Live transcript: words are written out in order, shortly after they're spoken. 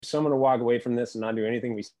someone to walk away from this and not do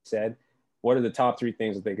anything we said, what are the top 3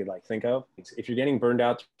 things that they could like think of? If you're getting burned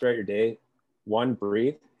out throughout your day, one,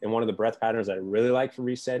 breathe. And one of the breath patterns that I really like for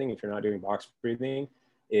resetting, if you're not doing box breathing,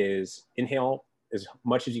 is inhale as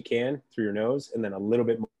much as you can through your nose and then a little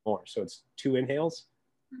bit more. So it's 2 inhales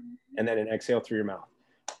and then an exhale through your mouth.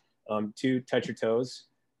 2, touch your toes.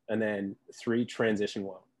 And then 3, transition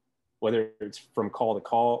well. Whether it's from call to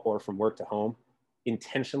call or from work to home,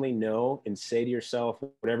 intentionally know and say to yourself,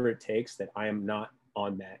 whatever it takes, that I am not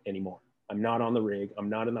on that anymore. I'm not on the rig. I'm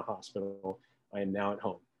not in the hospital. I am now at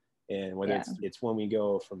home. And whether it's when we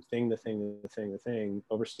go from thing to thing to thing to thing,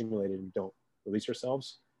 overstimulated and don't release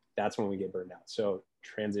ourselves, that's when we get burned out. So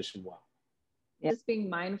transition well. Yeah. Just being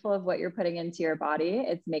mindful of what you're putting into your body.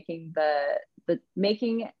 It's making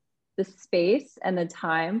making the space and the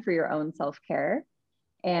time for your own self-care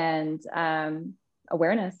and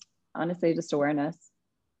awareness, honestly, just awareness.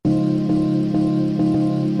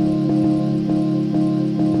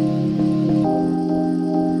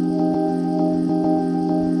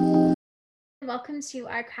 Welcome to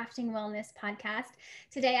our Crafting Wellness podcast.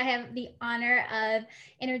 Today I have the honor of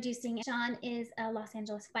introducing Sean is a Los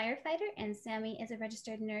Angeles firefighter and Sammy is a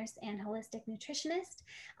registered nurse and holistic nutritionist.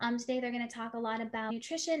 Today they're going to talk a lot about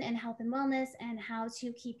nutrition and health and wellness and how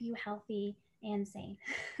to keep you healthy and sane.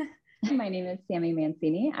 My name is Sammy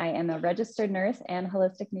Mancini. I am a registered nurse and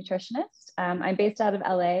holistic nutritionist. I'm based out of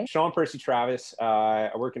LA. Sean Percy Travis. I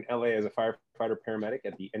work in LA as a firefighter paramedic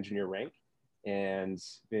at the engineer rank and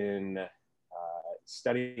been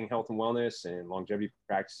studying health and wellness and longevity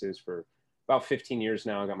practices for about 15 years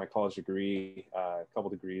now. I got my college degree, a couple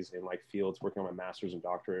degrees in like fields, working on my master's and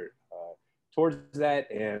doctorate towards that,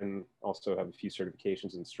 and also have a few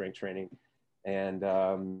certifications in strength training, and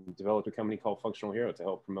developed a company called Functional Hero to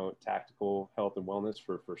help promote tactical health and wellness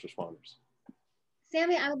for first responders.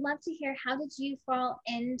 Sammy, I would love to hear, how did you fall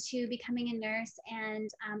into becoming a nurse and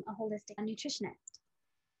a holistic nutritionist?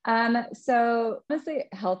 So honestly,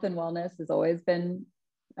 health and wellness has always been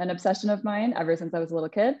an obsession of mine ever since I was a little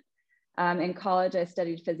kid. In college, I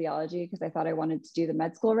studied physiology because I thought I wanted to do the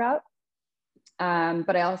med school route.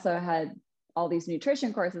 But I also had all these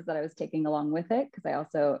nutrition courses that I was taking along with it, because I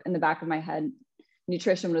also, in the back of my head,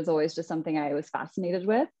 nutrition was always just something I was fascinated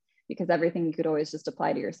with, because everything you could always just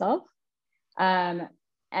apply to yourself. I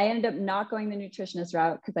ended up not going the nutritionist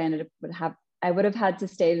route because I would have had to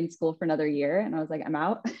stay in school for another year. And I was like, I'm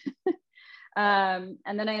out. And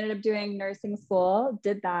then I ended up doing nursing school,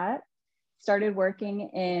 did that, started working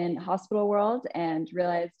in hospital world and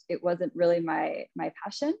realized it wasn't really my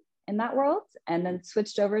passion in that world. And then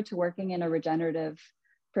switched over to working in a regenerative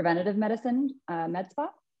preventative medicine med spa,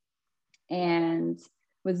 and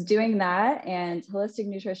was doing that. And holistic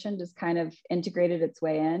nutrition just kind of integrated its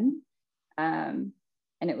way in.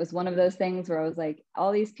 And it was one of those things where I was like,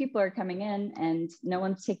 all these people are coming in and no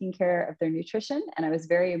one's taking care of their nutrition. And I was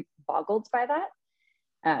very boggled by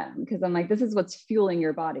that, because I'm like, this is what's fueling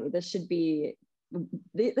your body. This should be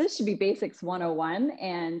basics 101.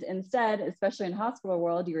 And instead, especially in hospital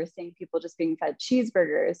world, you were seeing people just being fed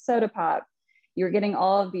cheeseburgers, soda pop. You were getting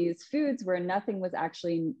all of these foods where nothing was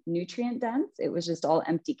actually nutrient dense. It was just all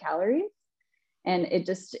empty calories. And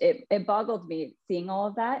it boggled me seeing all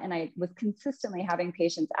of that. And I was consistently having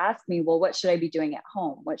patients ask me, well, what should I be doing at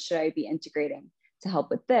home? What should I be integrating to help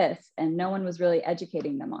with this? And no one was really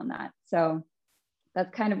educating them on that. So that's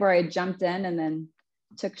kind of where I jumped in and then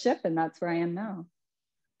took ship, and that's where I am now.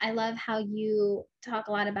 I love how you talk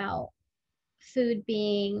a lot about food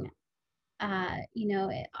being,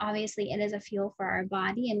 obviously it is a fuel for our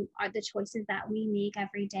body, and the choices that we make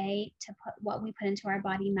every day to put what we put into our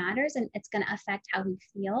body matters, and it's going to affect how we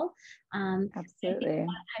feel. Absolutely. A lot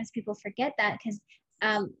of times people forget that because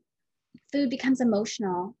food becomes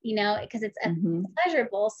emotional, because it's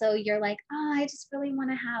pleasurable. So you're like, oh, I just really want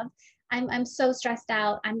to have, I'm so stressed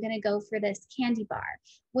out, I'm going to go for this candy bar.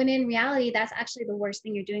 When in reality, that's actually the worst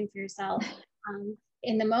thing you're doing for yourself.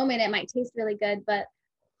 In the moment, it might taste really good, but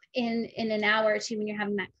in an hour or two, when you're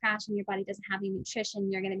having that crash and your body doesn't have any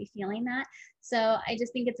nutrition, you're going to be feeling that. So I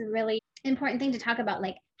just think it's a really important thing to talk about,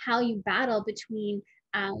 like how you battle between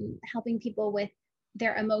helping people with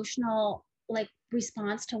their emotional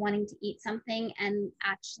response to wanting to eat something and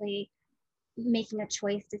actually making a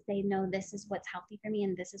choice to say, no, this is what's healthy for me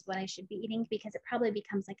and this is what I should be eating, because it probably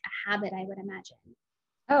becomes like a habit, I would imagine.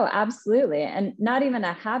 Oh, absolutely. And not even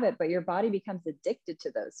a habit, but your body becomes addicted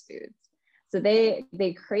to those foods. So they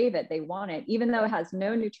crave it, they want it, even though it has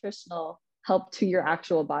no nutritional help to your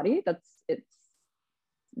actual body.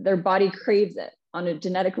 Their body craves it on a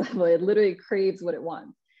genetic level. It literally craves what it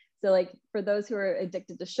wants. So like for those who are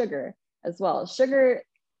addicted to sugar as well, sugar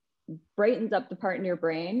brightens up the part in your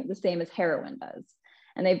brain the same as heroin does.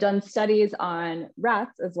 And they've done studies on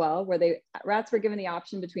rats as well, where rats were given the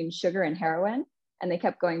option between sugar and heroin, and they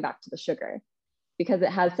kept going back to the sugar because it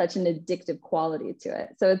has such an addictive quality to it.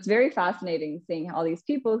 So it's very fascinating seeing all these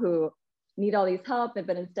people who need all these help,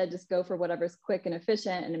 but instead just go for whatever's quick and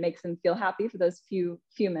efficient, and it makes them feel happy for those few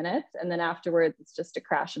minutes. And then afterwards, it's just a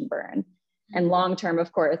crash and burn. And long-term,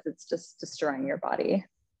 of course, it's just destroying your body.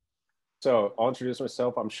 So I'll introduce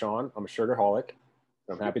myself. I'm Sean. I'm a sugarholic.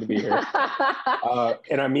 I'm happy to be here.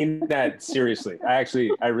 And I mean that seriously.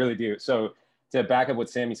 I really do. So to back up what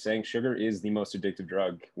Sammy's saying, sugar is the most addictive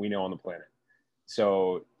drug we know on the planet.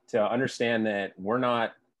 So to understand that we're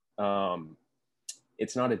not,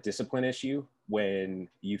 it's not a discipline issue when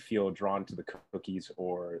you feel drawn to the cookies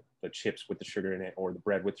or the chips with the sugar in it or the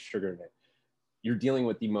bread with the sugar in it. You're dealing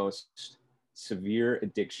with the most severe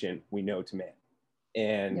addiction we know to man.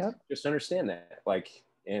 And just understand that, like,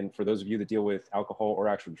 and for those of you that deal with alcohol or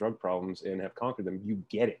actual drug problems and have conquered them, you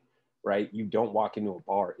get it, right? You don't walk into a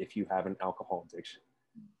bar if you have an alcohol addiction.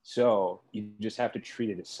 So you just have to treat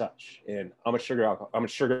it as such. And I'm a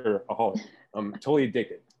sugaraholic. I'm totally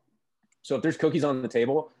addicted. So if there's cookies on the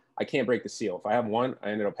table, I can't break the seal. If I have one,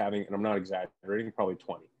 I ended up having, and I'm not exaggerating, probably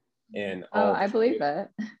 20. And I believe it.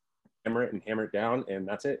 Hammer it down, and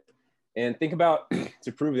that's it. And think about,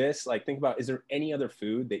 to prove this, like think about, is there any other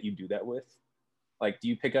food that you do that with? Like, do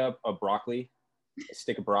you pick up a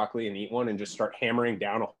stick of broccoli and eat one and just start hammering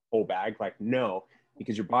down a whole bag? Like, no,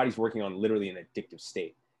 because your body's working on literally an addictive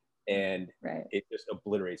state, and it just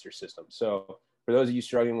obliterates your system. So for those of you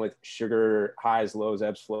struggling with sugar highs, lows,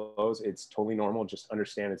 ebbs, flows, it's totally normal. Just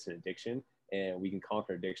understand it's an addiction, and we can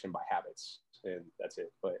conquer addiction by habits, and that's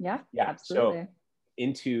it. But yeah, absolutely. So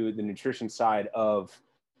into the nutrition side of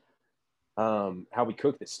how we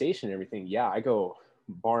cook the station and everything. Yeah, I go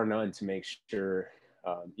bar none to make sure,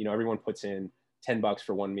 everyone puts in $10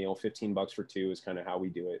 for one meal, $15 for two is kind of how we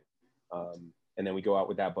do it. And then we go out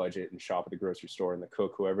with that budget and shop at the grocery store, and the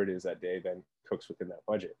cook, whoever it is that day, then cooks within that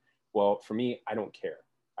budget. Well, for me, I don't care.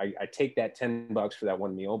 I take that $10 for that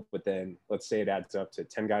one meal, but then let's say it adds up to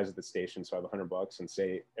 10 guys at the station. So I have $100 and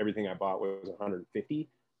say everything I bought was 150.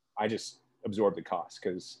 I just absorb the cost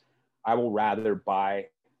because I will rather buy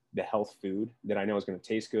the health food that I know is going to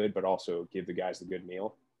taste good, but also give the guys a good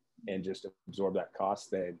meal and just absorb that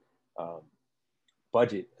cost than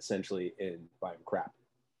budget essentially in buying crap.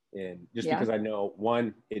 And just because I know,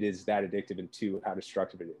 one, it is that addictive, and two, how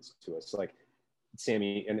destructive it is to us. Like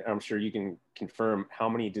Sammy, and I'm sure you can confirm how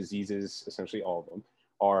many diseases, essentially all of them,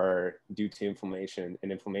 are due to inflammation,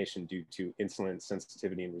 and inflammation due to insulin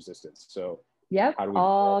sensitivity and resistance. So how do we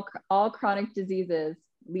all chronic diseases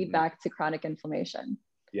lead back to chronic inflammation.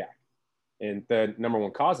 Yeah. And the number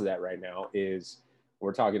one cause of that right now is,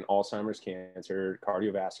 we're talking Alzheimer's, cancer,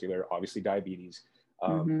 cardiovascular, obviously diabetes.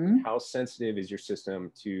 How sensitive is your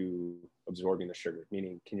system to absorbing the sugar?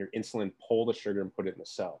 Meaning, can your insulin pull the sugar and put it in the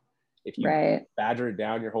cell? If you badger it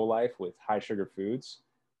down your whole life with high sugar foods,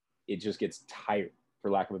 it just gets tired, for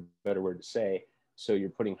lack of a better word to say. So you're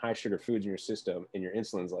putting high sugar foods in your system, and your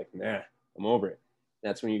insulin's like, nah, I'm over it.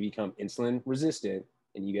 That's when you become insulin resistant,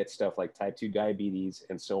 and you get stuff like type 2 diabetes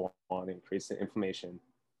and so on, and creates the inflammation.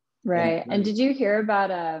 Right. And did you hear about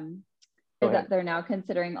that they're now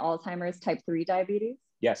considering Alzheimer's type 3 diabetes?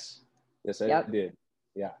 Yes, I did.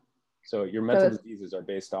 Yeah. So your mental diseases are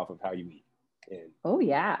based off of how you eat. And,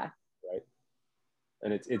 right.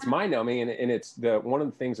 And it's mind numbing, and it's one of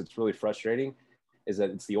the things that's really frustrating is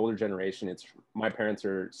that it's the older generation. It's my parents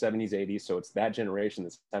are 70s, 80s, so it's that generation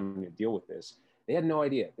that's having to deal with this. They had no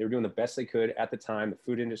idea. They were doing the best they could at the time. The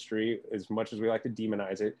food industry, as much as we like to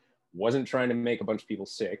demonize it, wasn't trying to make a bunch of people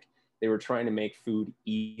sick. They were trying to make food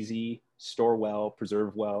easy, store well,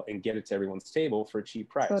 preserve well, and get it to everyone's table for a cheap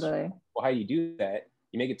price. Totally. Well, how do you do that?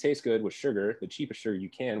 You make it taste good with sugar, the cheapest sugar you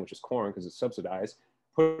can, which is corn because it's subsidized,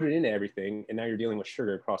 put it into everything, and now you're dealing with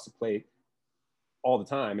sugar across the plate all the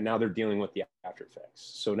time, and now they're dealing with the after effects.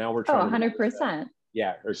 So now we're trying 100%.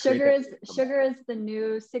 Yeah. Sugar is the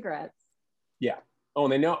new cigarettes. Yeah. Oh,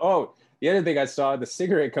 and they know. Oh, the other thing I saw, the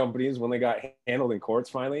cigarette companies, when they got handled in courts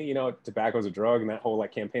finally, tobacco's a drug, and that whole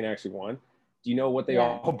campaign actually won. Do you know what they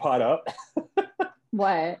all bought up?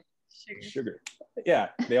 What? Sugar. Yeah.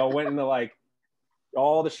 They all went into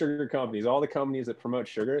all the sugar companies, all the companies that promote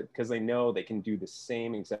sugar, because they know they can do the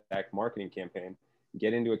same exact marketing campaign,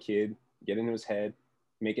 get into a kid, get into his head,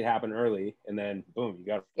 make it happen early, and then boom, you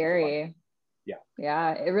got it. Scary.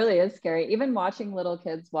 Yeah, it really is scary. Even watching little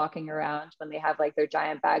kids walking around when they have their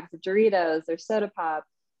giant bags of Doritos or soda pop,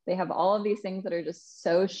 they have all of these things that are just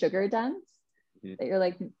so sugar dense that you're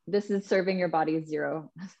like, this is serving your body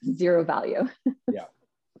zero value. Yeah.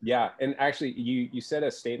 Yeah. And actually you said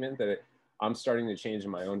a statement that I'm starting to change in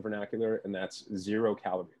my own vernacular, and that's 0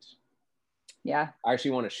 calories. Yeah. I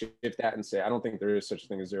actually want to shift that and say, I don't think there is such a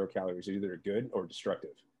thing as 0 calories. It's either good or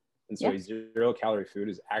destructive. And so a 0 calorie food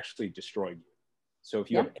is actually destroying you. So if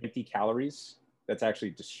you have empty calories, that's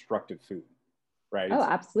actually destructive food, right? Oh,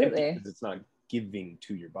 It's absolutely. empty because it's not giving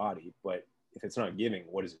to your body. But if it's not giving,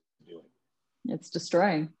 what is it doing? It's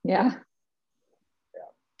destroying. Yeah.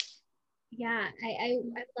 Yeah, I'd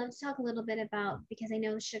love to talk a little bit about, because I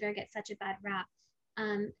know sugar gets such a bad rap.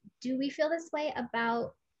 Do we feel this way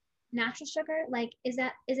about natural sugar? Like, is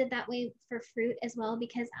it that way for fruit as well?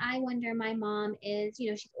 Because I wonder, my mom is,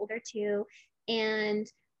 she's older too, and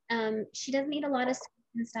she doesn't eat a lot of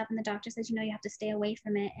sweets and stuff, and the doctor says, you have to stay away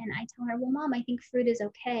from it. And I tell her, well, Mom, I think fruit is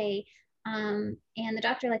okay. And the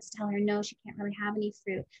doctor likes to tell her, no, she can't really have any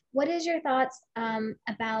fruit. What is your thoughts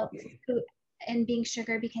about fruit and being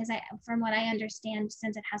sugar? Because from what I understand,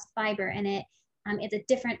 since it has fiber in it, it's a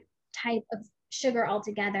different type of sugar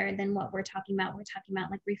altogether than what we're talking about. We're talking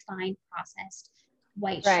about like refined, processed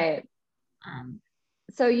white sugar.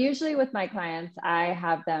 So usually with my clients,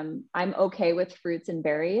 I'm okay with fruits and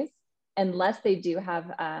berries, unless they do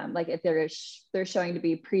have, like if they're showing to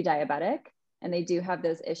be pre-diabetic and they do have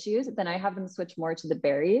those issues, then I have them switch more to the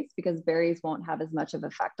berries, because berries won't have as much of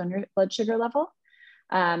effect on your blood sugar level.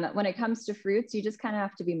 When it comes to fruits, you just kind of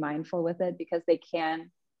have to be mindful with it, because they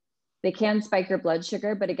can spike your blood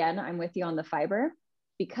sugar. But again, I'm with you on the fiber,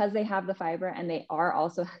 because they have the fiber and they are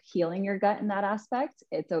also healing your gut in that aspect.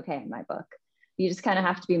 It's okay in my book. You just kind of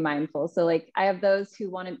have to be mindful. So like, I have those who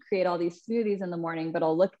want to create all these smoothies in the morning, but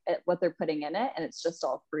I'll look at what they're putting in it and it's just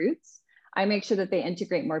all fruits. I make sure that they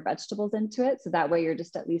integrate more vegetables into it. So that way you're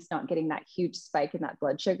just at least not getting that huge spike in that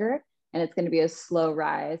blood sugar, and it's going to be a slow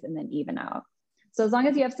rise and then even out. So as long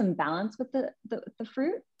as you have some balance with the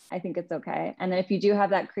fruit, I think it's okay. And then if you do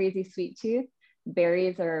have that crazy sweet tooth,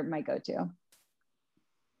 berries are my go-to.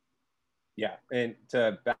 Yeah, and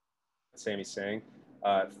to back what Sammy's saying,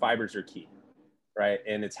 fibers are key, right?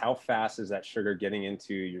 And it's how fast is that sugar getting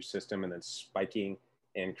into your system and then spiking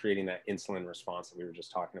and creating that insulin response that we were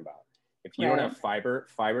just talking about. If you don't have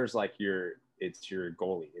fiber's like it's your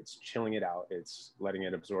goalie. It's chilling it out. It's letting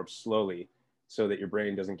it absorb slowly, so that your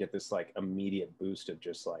brain doesn't get this like immediate boost of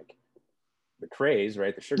just like the craze,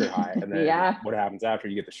 right? The sugar high. And then what happens after?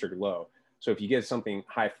 You get the sugar low. So if you get something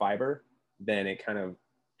high fiber, then it kind of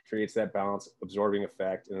creates that balance absorbing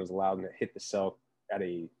effect, and is allowed to hit the cell at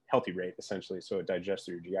a healthy rate, essentially. So it digests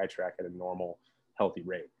through your GI tract at a normal, healthy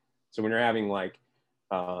rate. So when you're having like,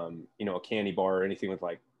 a candy bar or anything with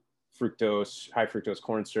like high fructose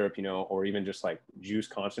corn syrup, or even just like juice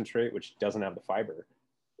concentrate, which doesn't have the fiber,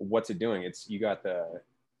 what's it doing? You got the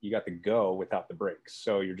go without the brakes.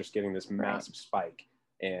 So you're just getting this massive spike,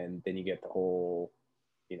 and then you get the whole,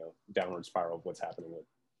 downward spiral of what's happening with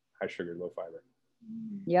high sugar, low fiber.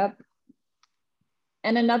 Yep.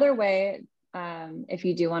 And another way, if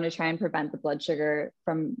you do want to try and prevent the blood sugar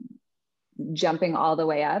from jumping all the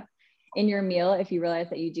way up in your meal, if you realize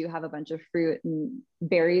that you do have a bunch of fruit and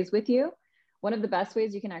berries with you, one of the best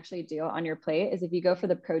ways you can actually do on your plate is if you go for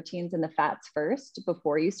the proteins and the fats first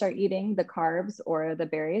before you start eating the carbs or the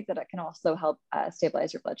berries, that it can also help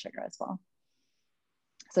stabilize your blood sugar as well.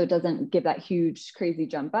 So it doesn't give that huge, crazy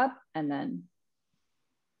jump up. And then.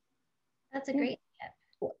 That's a great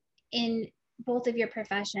tip. In both of your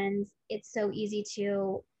professions, it's so easy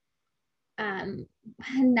to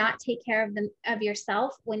not take care of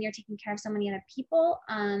yourself when you're taking care of so many other people.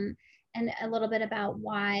 And a little bit about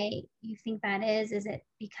why you think that is. Is it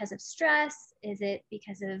because of stress? Is it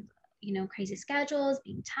because of, crazy schedules,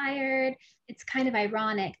 being tired? It's kind of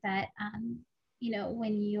ironic that,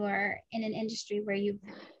 when you're in an industry where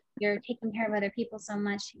you're taking care of other people so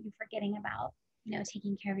much, you're forgetting about,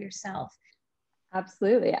 taking care of yourself.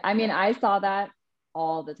 Absolutely. I mean, I saw that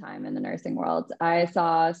all the time in the nursing world. I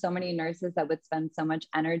saw so many nurses that would spend so much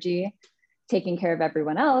energy taking care of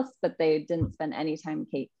everyone else, but they didn't spend any time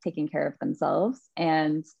taking care of themselves.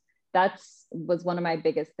 And was one of my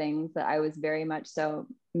biggest things, that I was very much so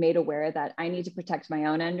made aware that I need to protect my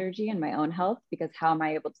own energy and my own health, because how am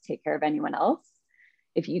I able to take care of anyone else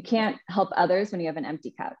if you can't help others when you have an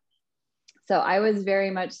empty cup? So I was very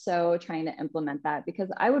much so trying to implement that, because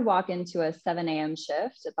I would walk into a 7 a.m.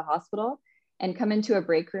 shift at the hospital and come into a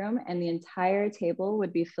break room, and the entire table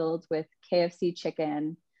would be filled with KFC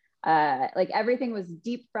chicken. Like everything was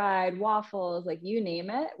deep fried, waffles, like you name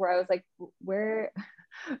it, where I was like, where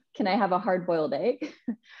can I have a hard boiled egg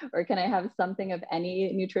or can I have something of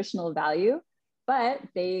any nutritional value? But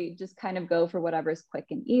they just kind of go for whatever's quick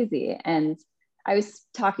and easy. And I was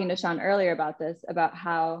talking to Sean earlier about this, about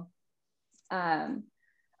how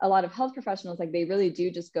a lot of health professionals, like they really do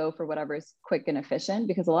just go for whatever's quick and efficient,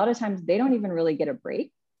 because a lot of times they don't even really get a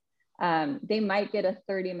break. They might get a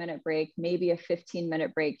 30-minute break, maybe a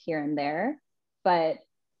 15-minute break here and there, but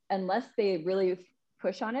unless they really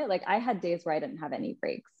push on it, like I had days where I didn't have any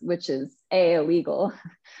breaks, which is A, illegal,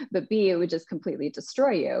 but B, it would just completely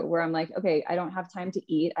destroy you, where I'm like, okay, I don't have time to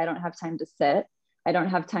eat. I don't have time to sit. I don't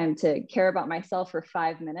have time to care about myself for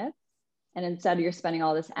 5 minutes. And instead you're spending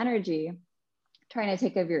all this energy trying to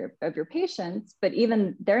take care of your patients, but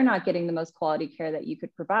even they're not getting the most quality care that you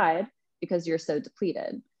could provide because you're so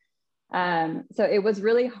depleted. So it was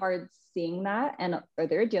really hard seeing that, or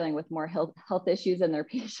they're dealing with more health issues than their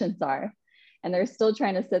patients are, and they're still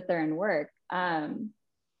trying to sit there and work.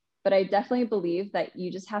 But I definitely believe that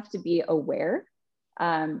you just have to be aware.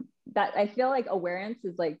 That I feel like awareness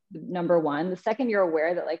is like number one. The second you're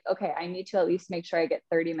aware that like, okay, I need to at least make sure I get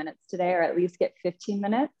 30 minutes today, or at least get 15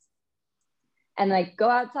 minutes. And like go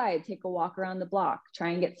outside, take a walk around the block, try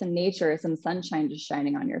and get some nature, some sunshine just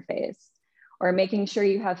shining on your face, or making sure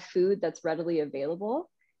you have food that's readily available.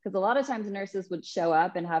 Because a lot of times nurses would show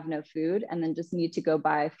up and have no food and then just need to go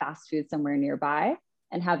buy fast food somewhere nearby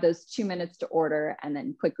and have those 2 minutes to order and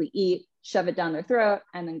then quickly eat, shove it down their throat,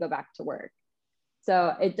 and then go back to work.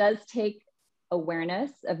 So it does take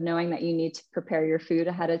awareness of knowing that you need to prepare your food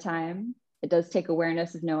ahead of time. It does take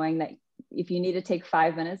awareness of knowing that if you need to take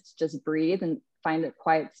 5 minutes, just breathe and find a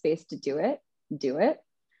quiet space to do it, do it.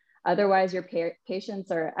 Otherwise, your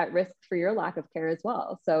patients are at risk for your lack of care as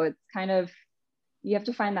well. So it's kind of, you have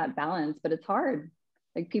to find that balance, but it's hard.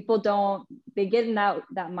 Like people they get in that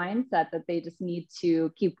mindset that they just need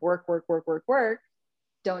to keep work.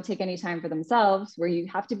 Don't take any time for themselves, where you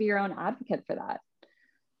have to be your own advocate for that.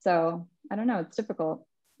 So I don't know, it's difficult.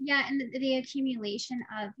 Yeah, and the accumulation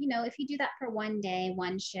of, if you do that for one day,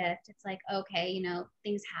 one shift, it's like, okay,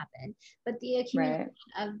 things happen. But the accumulation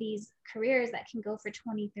of these careers that can go for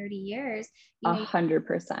 20, 30 years,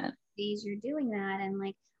 100%. Days you're doing that. And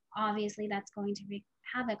like, obviously that's going to wreak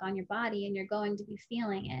havoc on your body and you're going to be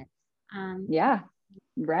feeling it. Yeah,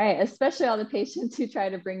 right. Especially all the patients who try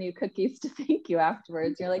to bring you cookies to thank you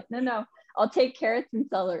afterwards. You're like, no, I'll take carrots and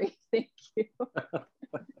celery. Thank you.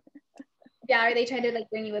 Yeah, or they try to like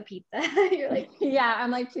bring you a pizza. You're like, yeah,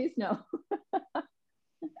 I'm like, please no.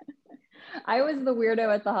 I was the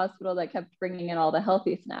weirdo at the hospital that kept bringing in all the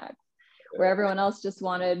healthy snacks, where everyone else just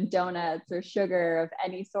wanted donuts or sugar of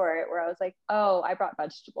any sort, where I was like, oh, I brought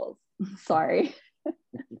vegetables. Sorry.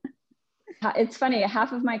 It's funny,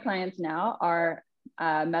 half of my clients now are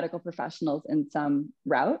medical professionals in some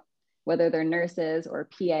route, whether they're nurses or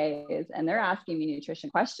PAs, and they're asking me nutrition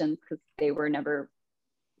questions because they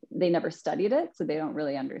never studied it, so they don't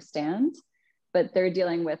really understand. But they're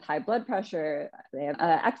dealing with high blood pressure, they have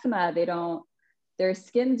eczema, their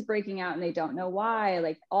skin's breaking out and they don't know why,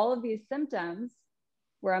 like all of these symptoms,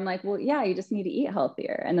 where I'm like, well, yeah, you just need to eat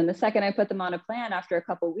healthier. And then the second I put them on a plan, after a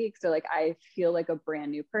couple of weeks, they're like, I feel like a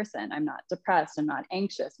brand new person. I'm not depressed, I'm not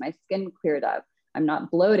anxious, my skin cleared up, I'm not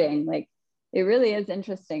bloating. Like, it really is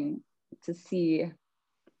interesting to see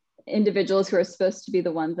individuals who are supposed to be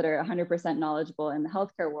the ones that are 100% knowledgeable in the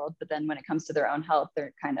healthcare world, but then when it comes to their own health,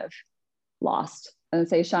 they're kind of lost. And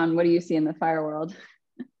say, Sean, what do you see in the fire world?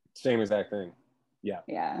 Same exact thing. Yeah.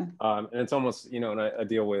 Yeah. And it's almost, and I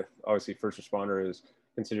deal with, obviously, first responder is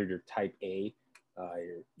considered your type A,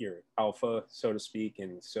 your alpha, so to speak.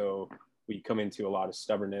 And so we come into a lot of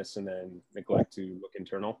stubbornness and then neglect to look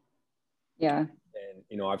internal. Yeah.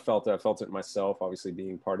 And, I felt it myself, obviously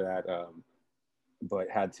being part of that. But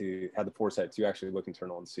had the foresight to actually look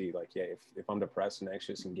internal and see, like, yeah, if I'm depressed and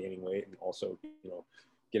anxious and gaining weight and also,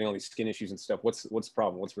 getting all these skin issues and stuff, what's the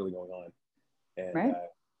problem? What's really going on? And right.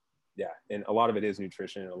 Yeah, and a lot of it is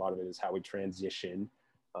nutrition, and a lot of it is how we transition.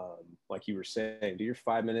 Like you were saying, do your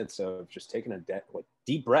 5 minutes of just taking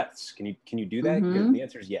deep breaths. Can you do that? Mm-hmm. Because the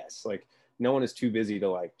answer is yes. Like, no one is too busy to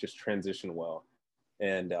like just transition well.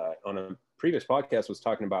 And on a previous podcast was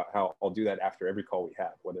talking about how I'll do that after every call we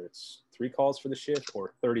have, whether it's 3 calls for the shift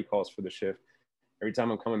or 30 calls for the shift. Every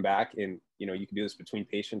time I'm coming back, and you can do this between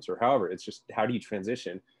patients or however, it's just, how do you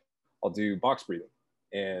transition? I'll do box breathing,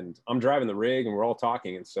 and I'm driving the rig and we're all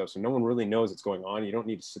talking and stuff, so no one really knows what's going on. You don't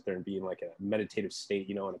need to sit there and be in like a meditative state,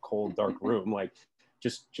 in a cold, dark room. Like,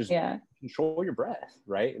 just control your breath,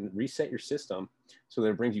 right? And reset your system so that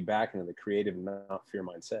it brings you back into the creative and not fear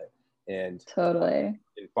mindset. And totally,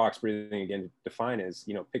 box breathing, again, to define is,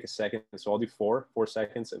 pick a second. So I'll do 4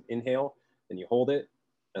 seconds of inhale, then you hold it,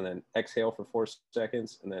 and then exhale for 4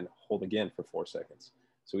 seconds, and then hold again for 4 seconds.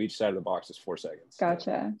 So each side of the box is 4 seconds.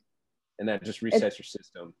 Gotcha. And that just resets your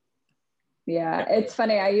system. Yeah, it's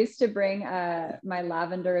funny. I used to bring my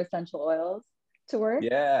lavender essential oils to work.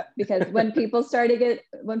 Yeah. Because when people started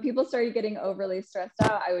getting overly stressed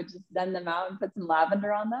out, I would just send them out and put some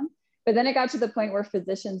lavender on them. But then it got to the point where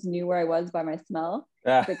physicians knew where I was by my smell.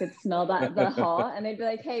 They could smell the hall, and they'd be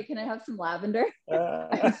like, "Hey, can I have some lavender?"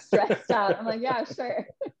 I'm stressed out. I'm like, "Yeah, sure."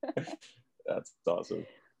 That's awesome.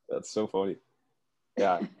 That's so funny.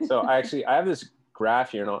 Yeah. So I have this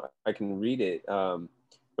graph here, and I can read it.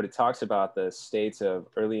 But it talks about the states of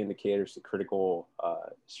early indicators to critical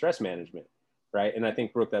stress management, right? And I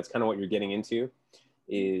think, Brooke, that's kind of what you're getting into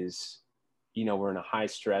is, we're in a high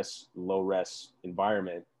stress, low rest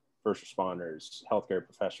environment. First responders, healthcare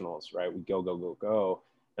professionals, right? We go, go, go, go.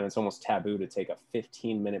 And it's almost taboo to take a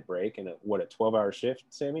 15-minute break in a 12-hour shift,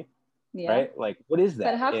 Sammy? Yeah. Right? Like, what is that?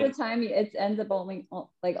 But half the time it ends up only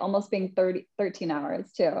like almost being 13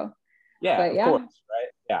 hours too. Yeah, but, of course, right?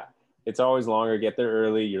 Yeah. It's always longer, get there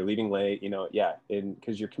early, you're leaving late, yeah. And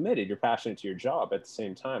because you're committed, you're passionate to your job at the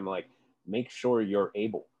same time, like make sure you're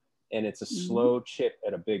able. And it's a slow chip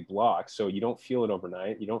at a big block. So you don't feel it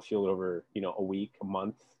overnight. You don't feel it over, a week, a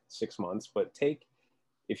month, 6 months, but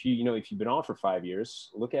if you've been on for 5 years,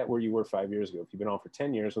 look at where you were 5 years ago. If you've been on for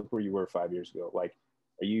 10 years, look where you were 5 years ago. Like,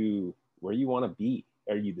 are you where you want to be?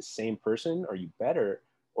 Are you the same person? Are you better?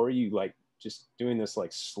 Or are you like just doing this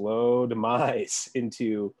like slow demise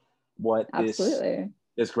into what this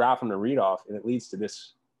graph I'm going to read off, and it leads to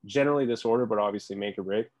this, generally this order, but obviously make or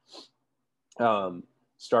break.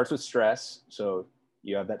 Starts with stress. So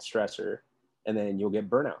you have that stressor, and then you'll get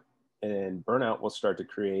burnout, and burnout will start to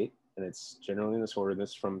create, and it's generally in this order.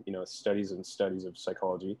 This from, studies and studies of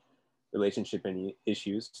psychology, relationship and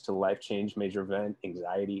issues to life change, major event,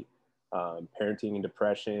 anxiety, parenting and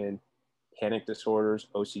depression, panic disorders,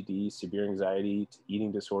 OCD, severe anxiety, to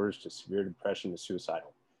eating disorders, to severe depression, to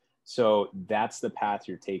suicidal. So that's the path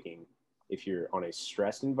you're taking if you're on a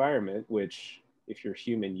stressed environment, which if you're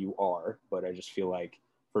human, you are. But I just feel like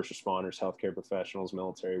first responders, healthcare professionals,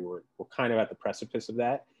 military, we're kind of at the precipice of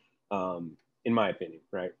that, in my opinion,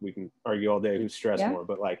 right? We can argue all day who's stressed more,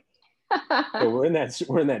 but like, so we're in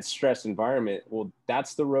that stressed environment. Well,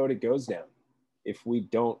 that's the road it goes down. If we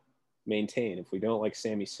don't maintain, if we don't, like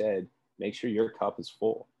Sammy said, make sure your cup is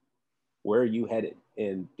full. Where are you headed?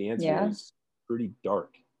 And the answer is pretty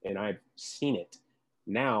dark. And I've seen it.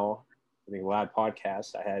 Now, I think Lad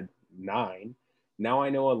podcast, I had 9. Now I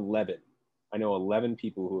know 11. I know 11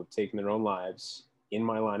 people who have taken their own lives in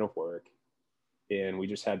my line of work. And we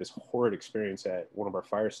just had this horrid experience at one of our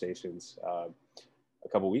fire stations a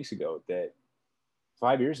couple of weeks ago that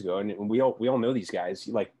 5 years ago, and we all know these guys,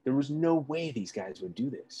 like there was no way these guys would do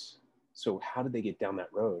this. So how did they get down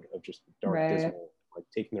that road of just dark, dismal, like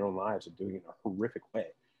taking their own lives and doing it in a horrific way?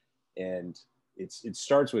 And it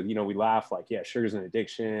starts with, we laugh like, yeah, sugar's an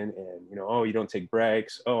addiction, and oh, you don't take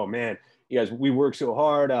breaks. Oh man, you guys, we work so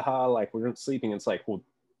hard, like we're not sleeping. It's like, well,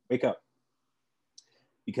 wake up.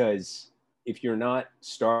 Because if you're not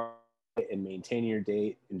starting and maintaining your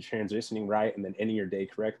day and transitioning right, and then ending your day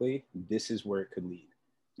correctly, this is where it could lead.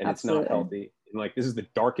 And Absolutely. It's not healthy. And like, this is the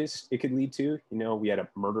darkest it could lead to. We had a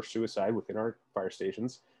murder suicide within our fire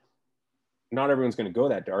stations. Not everyone's going to go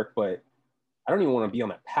that dark, but I don't even want to be on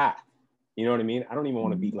that path. You know what I mean? I don't even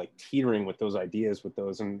want to be like teetering with those ideas, with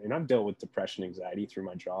those. And I've dealt with depression, anxiety through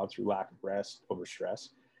my job, through lack of rest, over stress.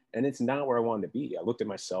 And it's not where I wanted to be. I looked at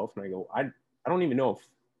myself and I go, I don't even know if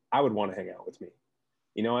I would want to hang out with me.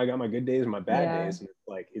 I got my good days and my bad days. And it's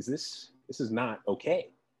like, this is not okay.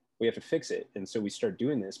 We have to fix it. And so we start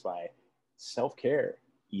doing this by self-care,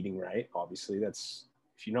 eating right. Obviously, that's,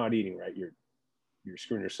 if you're not eating right, you're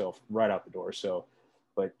screwing yourself right out the door. So,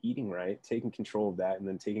 but eating right, taking control of that, and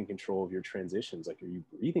then taking control of your transitions. Like, are you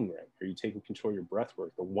breathing right? Are you taking control of your breath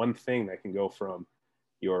work? The one thing that can go from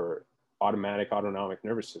your autonomic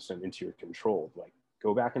nervous system into your controlled, like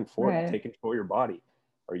go back and forth, take control of your body.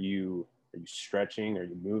 Are you stretching? Are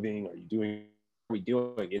you moving? Are you doing? What are we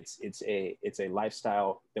doing? It's a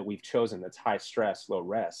lifestyle that we've chosen that's high stress, low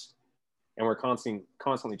rest, and we're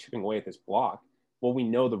constantly chipping away at this block. Well, we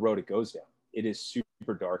know the road it goes down. It is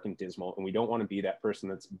super dark and dismal, and we don't want to be that person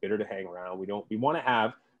that's bitter to hang around. We want to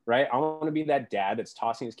have, right? I want to be that dad that's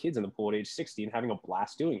tossing his kids in the pool at age 60 and having a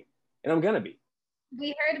blast doing it, and I'm gonna be.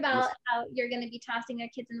 We heard about how you're going to be tossing your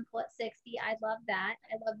kids in the pool at 60. I love that.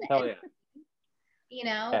 I love that. Hell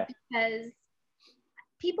yeah. Because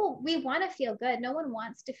we want to feel good. No one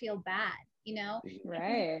wants to feel bad,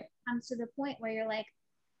 Right. It comes to the point where you're like,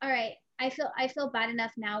 all right, I feel bad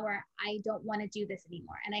enough now where I don't want to do this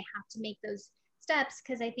anymore. And I have to make those steps,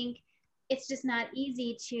 because I think it's just not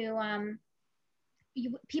easy to,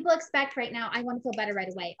 people expect right now, I want to feel better right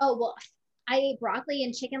away. Oh, well, I ate broccoli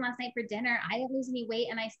and chicken last night for dinner. I didn't lose any weight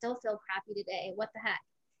and I still feel crappy today. What the heck?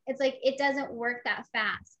 it's like, it doesn't work that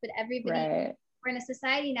fast, but everybody, Right. we're in a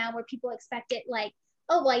society now where people expect it like,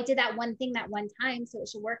 oh, well, I did that one thing that one time, so it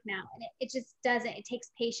should work now. And it just doesn't. It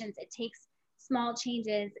takes patience. It takes small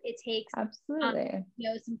changes. It takes, Absolutely.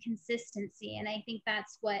 some consistency. And I think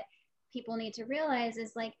that's what people need to realize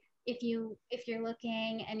is like, if you're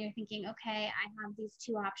looking and you're thinking, okay, I have these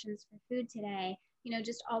two options for food today,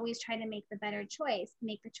 just always try to make the better choice,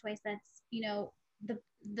 make the choice that's,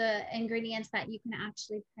 the ingredients that you can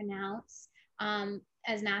actually pronounce,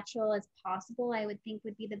 as natural as possible, I would think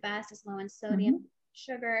would be the best, as low in sodium,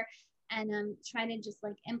 sugar, and try to just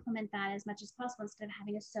like implement that as much as possible. Instead of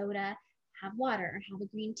having a soda, have water, or have a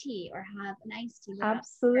green tea, or have an iced tea.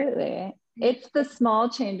 Absolutely. It's the small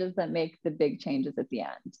changes that make the big changes at the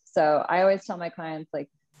end. So I always tell my clients, like,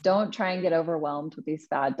 don't try and get overwhelmed with these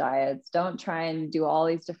fad diets. Don't try and do all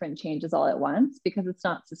these different changes all at once, because it's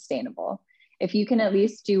not sustainable. If you can at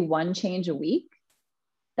least do one change a week,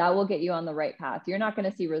 that will get you on the right path. You're not going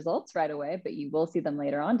to see results right away, but you will see them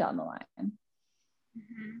later on down the line.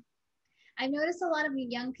 Mm-hmm. I've noticed a lot of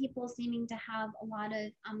young people seeming to have a lot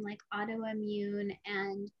of like autoimmune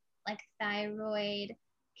and like thyroid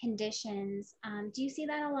conditions. Do you see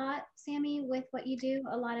that a lot, Sammy, with what you do?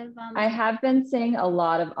 A lot of I have been seeing a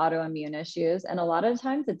lot of autoimmune issues, and a lot of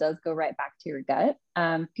times it does go right back to your gut.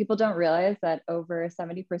 People don't realize that over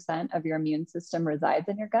 70% of your immune system resides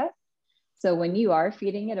in your gut. So when you are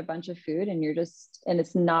feeding it a bunch of food and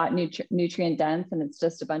it's not nutrient dense and it's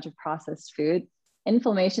just a bunch of processed food,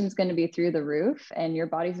 inflammation is going to be through the roof, and your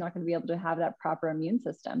body's not going to be able to have that proper immune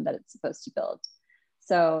system that it's supposed to build.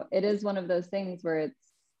 So it is one of those things where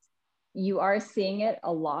you are seeing it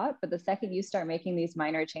a lot, but the second you start making these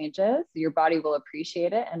minor changes, your body will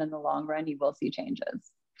appreciate it. And in the long run, you will see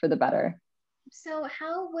changes for the better. So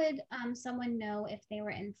how would someone know if they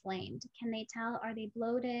were inflamed? Can they tell? Are they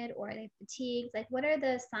bloated, or are they fatigued? Like, what are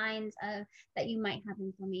the signs of that you might have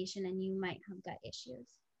inflammation and you might have gut issues?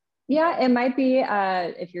 Yeah, it might be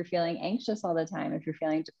if you're feeling anxious all the time, if you're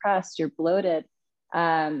feeling depressed, you're bloated,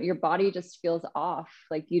 your body just feels off.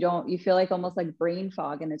 Like you feel like almost like brain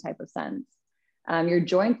fog in a type of sense. Your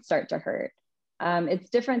joints start to hurt. It's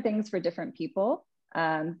different things for different people.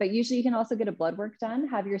 But usually you can also get a blood work done,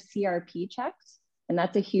 have your CRP checked. And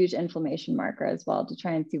that's a huge inflammation marker as well, to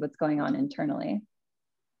try and see what's going on internally.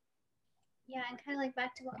 Yeah, and kind of like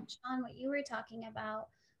back to what you were talking about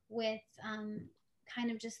with kind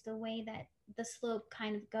of just the way that the slope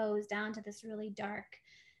kind of goes down to this really dark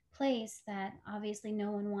place that obviously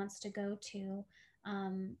no one wants to go to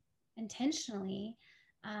intentionally.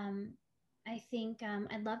 I think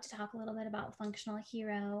I'd love to talk a little bit about Functional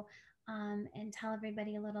Hero, and tell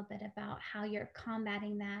everybody a little bit about how you're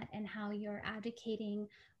combating that and how you're advocating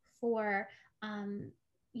for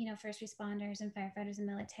first responders and firefighters and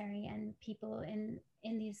military and people in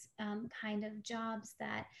these kind of jobs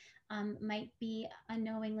that might be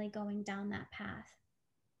unknowingly going down that path.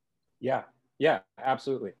 Yeah,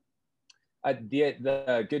 absolutely.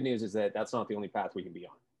 The good news is that that's not the only path we can be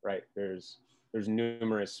on, right? There's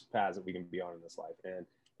numerous paths that we can be on in this life. And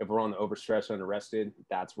if we're on the overstressed, unarrested,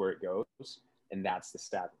 that's where it goes. And that's the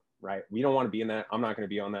stat, right? We don't want to be in that. I'm not going to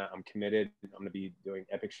be on that. I'm committed. I'm going to be doing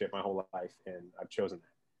epic shit my whole life. And I've chosen that.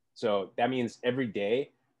 So that means every day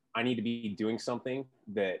I need to be doing something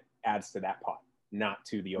that adds to that pot, not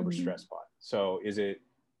to the overstressed pot. So is it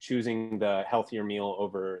choosing the healthier meal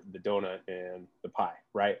over the donut and the pie,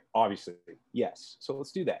 right? Obviously, yes. So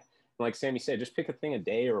let's do that. Like Sammy said, just pick a thing a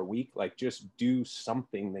day or a week, like just do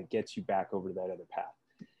something that gets you back over to that other path.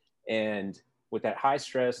 And with that high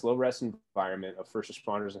stress, low rest environment of first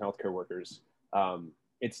responders and healthcare workers,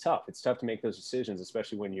 it's tough. It's tough to make those decisions,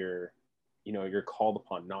 especially when you're called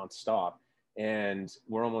upon nonstop, and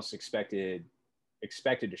we're almost expected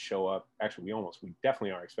to show up. Actually, we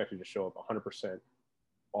definitely are expected to show up 100%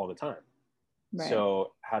 all the time. Right.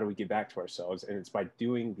 So how do we get back to ourselves? And it's by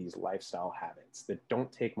doing these lifestyle habits that don't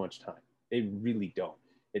take much time. They really don't.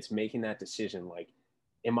 It's making that decision, like,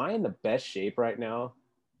 am I in the best shape right now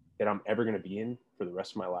that I'm ever going to be in for the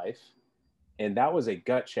rest of my life? And that was a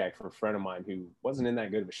gut check for a friend of mine who wasn't in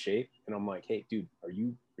that good of a shape. And I'm like, hey, dude, are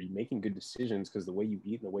you making good decisions? Because the way you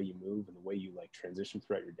eat and the way you move and the way you like transition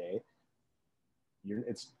throughout your day,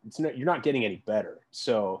 you're not getting any better.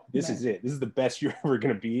 So this is it. This is the best you're ever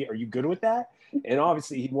going to be. Are you good with that? And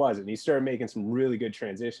obviously he wasn't. He started making some really good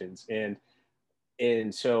transitions.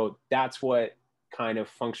 And so that's what kind of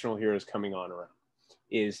Functional Hero is coming on around,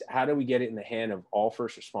 is how do we get it in the hand of all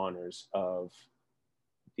first responders of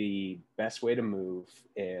the best way to move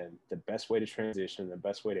and the best way to transition, the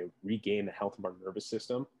best way to regain the health of our nervous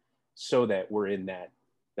system so that we're in that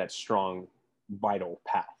strong, vital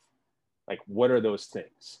path. Like, what are those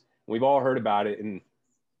things? We've all heard about it. And,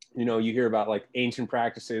 you know, you hear about like ancient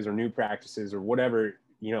practices or new practices or whatever,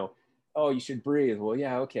 you know, oh, you should breathe. Well,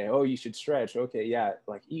 yeah. Okay. Oh, you should stretch. Okay. Yeah.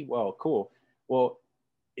 Like eat well. Cool. Well,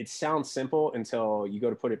 it sounds simple until you go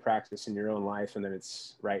to put it practice in your own life. And then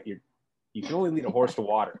it's right. You can only lead a horse to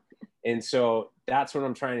water. And so that's what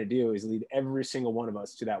I'm trying to do, is lead every single one of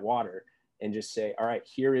us to that water and just say, all right,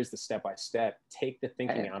 here is the step-by-step, take the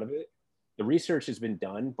thinking out of it. The research has been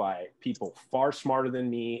done by people far smarter than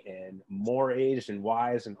me and more aged and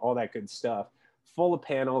wise and all that good stuff, full of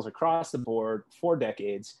panels across the board for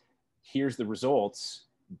decades. Here's the results,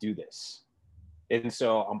 do this. And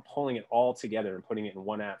so I'm pulling it all together and putting it in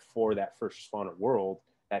one app for that first responder world,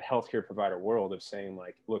 that healthcare provider world, of saying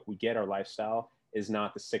like, look, we get our lifestyle is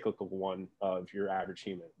not the cyclical one of your average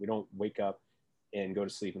human. We don't wake up and go to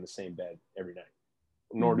sleep in the same bed every night,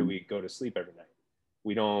 nor do we go to sleep every night.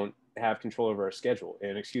 We don't have control over our schedule.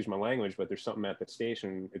 And excuse my language, but there's something at the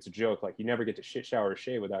station, it's a joke, like you never get to shit, shower, or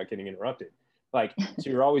shave without getting interrupted. Like, so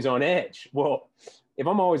you're always on edge. Well, if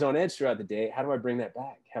I'm always on edge throughout the day, how do I bring that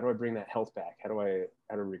back? How do I bring that health back? How do I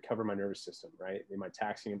recover my nervous system, right? Am I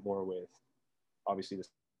taxing it more with, obviously,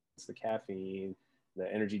 it's the caffeine,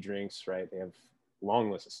 the energy drinks, right? They have long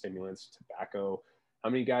list of stimulants, tobacco. How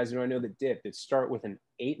many guys do I know that start with an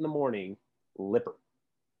 8 a.m. lipper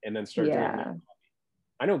and then start drinking coffee?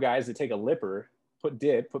 I know guys that take a lipper, put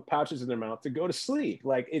pouches in their mouth to go to sleep.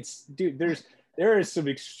 Like, it's, dude, there is some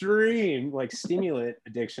extreme like stimulant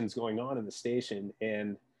addictions going on in the station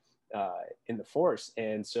and in the force.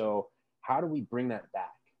 And so how do we bring that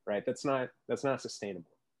back, right? That's not sustainable.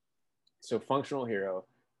 So Functional Hero,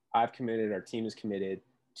 I've committed, our team is committed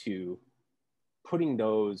to putting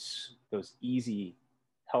those easy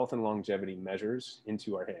health and longevity measures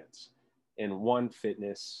into our hands. And one,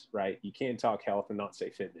 fitness, right? You can't talk health and not say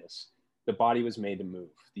fitness. The body was made to move.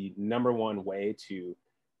 The number one way to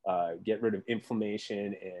get rid of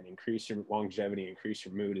inflammation and increase your longevity, increase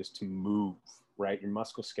your mood, is to move, right? Your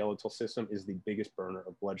musculoskeletal system is the biggest burner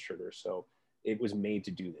of blood sugar. So it was made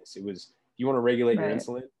to do this. It was, if you want to regulate your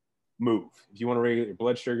insulin, move. If you want to regulate your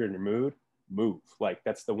blood sugar and your mood, move. Like,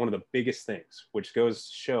 that's one of the biggest things, which goes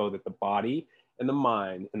to show that the body and the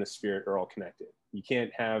mind and the spirit are all connected. You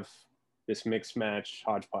can't have this mix match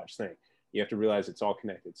hodgepodge thing. You have to realize it's all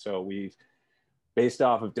connected. So we've, based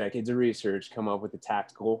off of decades of research, come up with the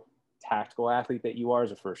tactical athlete that you are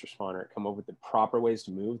as a first responder, come up with the proper ways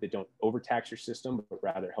to move that don't overtax your system, but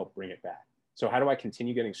rather help bring it back. So how do I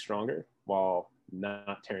continue getting stronger while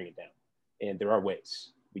not tearing it down? And there are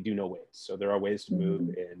ways. We do know ways. So there are ways to move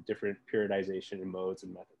in different periodization and modes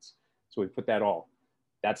and methods. So we put that all,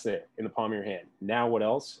 that's it, in the palm of your hand. Now what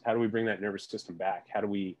else? How do we bring that nervous system back? How do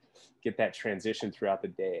we get that transition throughout the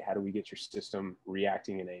day? How do we get your system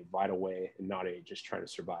reacting in a vital way and not a just trying to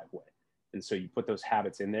survive way? And so you put those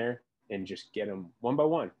habits in there and just get them one by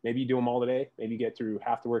one. Maybe you do them all today. Maybe you get through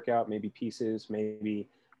half the workout, maybe pieces, maybe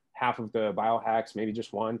half of the biohacks, maybe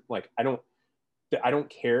just one. Like, I don't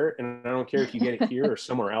care. And I don't care if you get it here or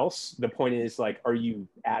somewhere else. The point is, like, are you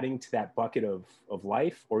adding to that bucket of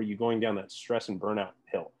life, or are you going down that stress and burnout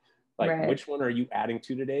hill? Like, which one are you adding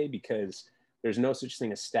to today? Because there's no such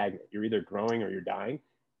thing as stagnant. You're either growing or you're dying.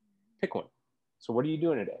 Pick one. So what are you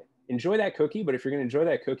doing today? Enjoy that cookie. But if you're going to enjoy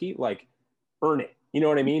that cookie, like, earn it. You know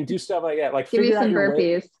what I mean? Do stuff like that. Like, figure out your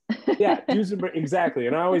burpees. Yeah, do some, exactly.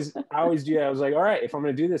 And I always do that. I was like, all right, if I'm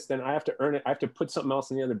going to do this, then I have to earn it. I have to put something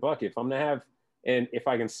else in the other bucket. If I'm going to have, and if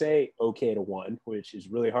I can say okay to one, which is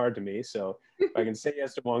really hard to me. So if I can say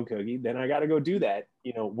yes to one cookie, then I got to go do that,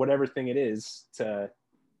 you know, whatever thing it is, to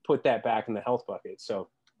put that back in the health bucket. So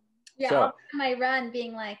yeah, so, I'll my run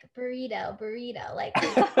being like burrito, like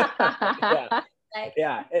yeah. Like,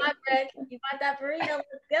 yeah, Rick, you want that burrito?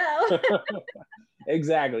 Let's go.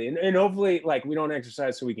 Exactly. And hopefully, like, we don't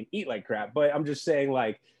exercise so we can eat like crap, but I'm just saying,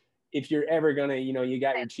 like, if you're ever gonna, you know, you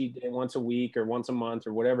got your cheat day once a week or once a month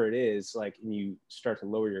or whatever it is, like, and you start to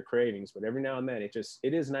lower your cravings, but every now and then it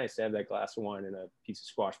is nice to have that glass of wine and a piece of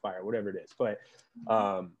squash pie or whatever it is. But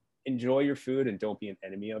enjoy your food and don't be an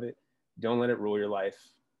enemy of it. Don't let it rule your life,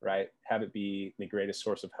 right? Have it be the greatest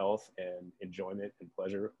source of health and enjoyment and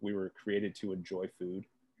pleasure. We were created to enjoy food,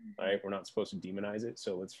 right? We're not supposed to demonize it.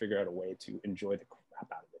 So let's figure out a way to enjoy the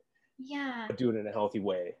crap out of it. Yeah. But do it in a healthy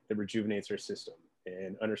way that rejuvenates our system,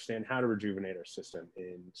 and understand how to rejuvenate our system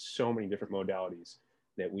in so many different modalities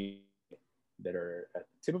that are at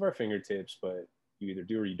the tip of our fingertips, but you either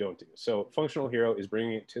do or you don't do. So Functional Hero is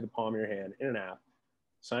bringing it to the palm of your hand in an app.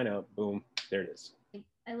 Sign up, boom, there it is.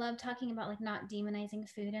 I love talking about, like, not demonizing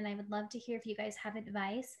food, and I would love to hear if you guys have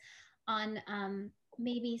advice on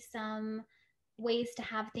maybe some ways to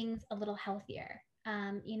have things a little healthier.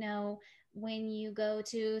 You know, when you go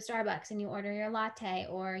to Starbucks and you order your latte,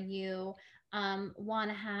 or you want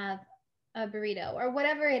to have a burrito or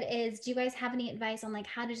whatever it is? Do you guys have any advice on like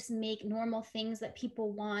how to just make normal things that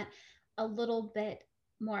people want a little bit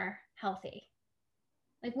more healthy?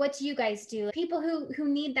 Like, what do you guys do? People who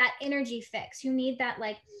need that energy fix, who need that,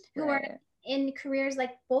 like, who are in careers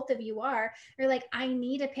like both of you are like, I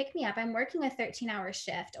need a pick me up. I'm working a 13-hour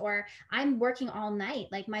shift, or I'm working all night.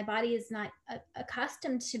 Like, my body is not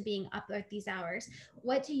accustomed to being up at these hours.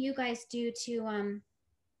 What do you guys do to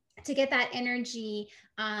get that energy,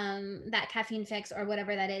 that caffeine fix or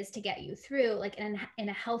whatever that is, to get you through, like, in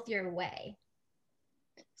a healthier way?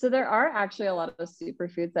 So there are actually a lot of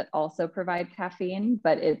superfoods that also provide caffeine,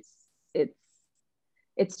 but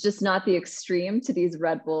it's just not the extreme to these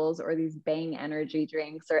Red Bulls or these Bang energy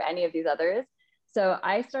drinks or any of these others. So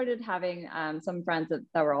I started having some friends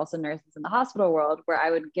that were also nurses in the hospital world, where I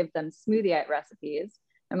would give them smoothie recipes.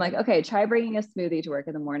 I'm like, okay, try bringing a smoothie to work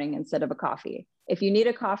in the morning instead of a coffee. If you need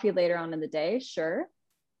a coffee later on in the day, sure.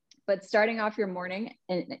 But starting off your morning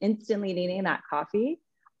and instantly needing that coffee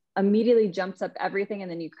immediately jumps up everything,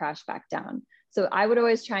 and then you crash back down. So I would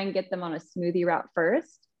always try and get them on a smoothie route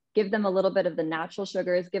first, give them a little bit of the natural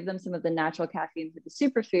sugars, give them some of the natural caffeine through the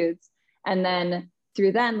superfoods. And then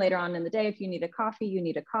through then later on in the day, if you need a coffee, you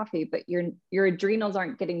need a coffee, but your adrenals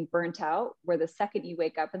aren't getting burnt out, where the second you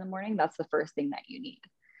wake up in the morning, that's the first thing that you need.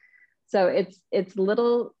 So it's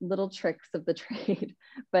little tricks of the trade,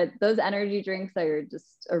 but those energy drinks are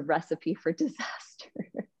just a recipe for disaster.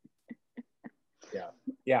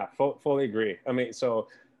 Yeah, fully agree. I mean, so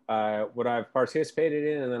what I've participated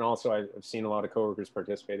in, and then also I've seen a lot of coworkers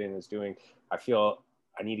participate in, is doing, I feel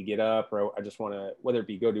I need to get up, or I just want to, whether it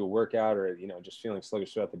be go do a workout, or, you know, just feeling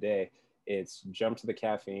sluggish throughout the day, it's jump to the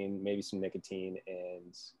caffeine, maybe some nicotine,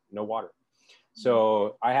 and no water.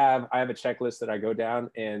 So I have a checklist that I go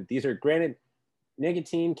down, and these are, granted,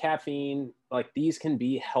 nicotine, caffeine, like, these can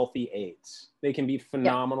be healthy aids. They can be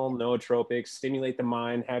phenomenal nootropics, stimulate the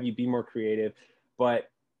mind, have you be more creative,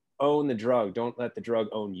 but own the drug. Don't let the drug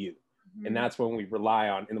own you. Mm-hmm. And that's when we rely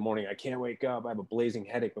on, in the morning, I can't wake up, I have a blazing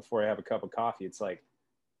headache before I have a cup of coffee. It's like,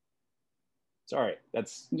 sorry,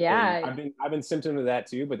 that's, I've been symptom of that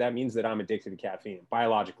too, but that means that I'm addicted to caffeine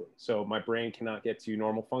biologically. So my brain cannot get to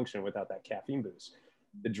normal function without that caffeine boost.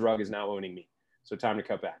 The drug is now owning me. So time to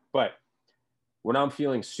cut back. But when I'm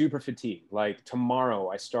feeling super fatigued, like tomorrow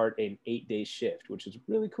I start an 8-day shift, which is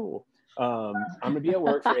really cool. I'm going to be at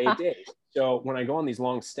work for 8 days. So when I go on these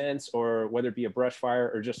long stints, or whether it be a brush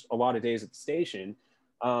fire or just a lot of days at the station,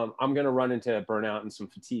 I'm going to run into burnout and some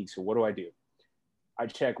fatigue. So what do? I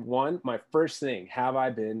check my first thing, have I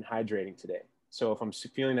been hydrating today? So if I'm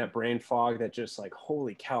feeling that brain fog, that just like,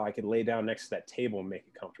 holy cow, I could lay down next to that table and make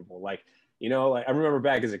it comfortable. Like, you know, like I remember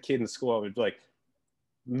back as a kid in school, I would like,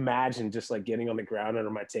 imagine just like getting on the ground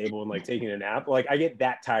under my table and like taking a nap. Like, I get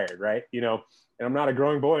that tired, right? You know, and I'm not a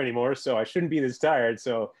growing boy anymore, so I shouldn't be this tired.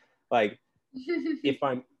 So like, if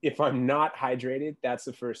I'm not hydrated, that's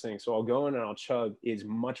the first thing. So I'll go in and I'll chug as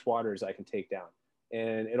much water as I can take down.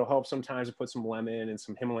 And it'll help sometimes to put some lemon and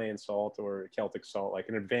some Himalayan salt or Celtic salt, like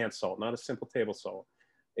an advanced salt, not a simple table salt.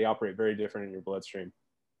 They operate very different in your bloodstream.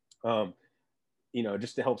 You know,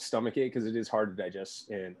 just to help stomach it, because it is hard to digest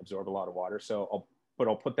and absorb a lot of water. So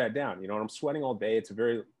I'll put that down. You know, and I'm sweating all day. It's a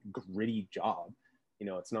very gritty job. You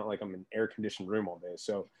know, it's not like I'm in an air-conditioned room all day.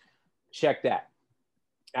 So check that.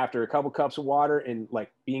 After a couple cups of water and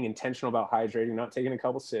like being intentional about hydrating, not taking a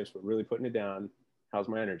couple sips, but really putting it down, how's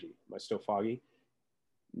my energy? Am I still foggy?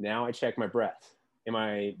 Now I check my breath. Am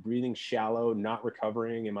I breathing shallow, not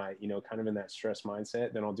recovering? Am I, you know, kind of in that stress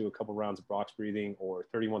mindset? Then I'll do a couple rounds of box breathing, or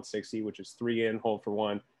 3160, which is 3 in, hold for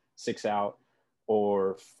 1, 6 out,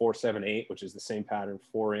 or 4-7-8, which is the same pattern.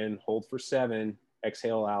 4 in, hold for 7,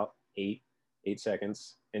 exhale out 8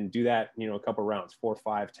 seconds, and do that, you know, a couple rounds, 4,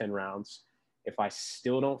 5, 10 rounds. If I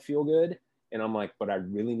still don't feel good and I'm like, but I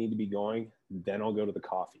really need to be going, then I'll go to the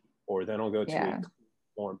coffee, or then I'll go to a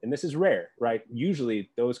form. And this is rare, right?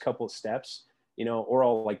 Usually those couple of steps, you know, or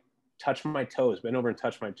I'll like touch my toes, bend over and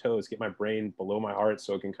touch my toes, get my brain below my heart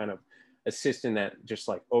so it can kind of assist in that just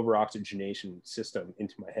like over oxygenation system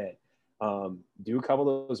into my head. Do a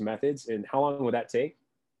couple of those methods. And how long would that take?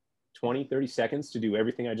 20, 30 seconds to do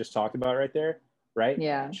everything I just talked about right there, right?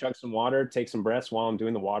 Yeah. Chug some water, take some breaths while I'm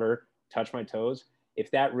doing the water, touch my toes. If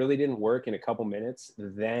that really didn't work in a couple minutes,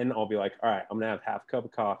 then I'll be like, all right, I'm gonna have half a cup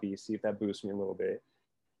of coffee, see if that boosts me a little bit.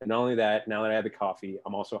 And not only that, now that I have the coffee,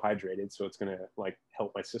 I'm also hydrated, so it's gonna like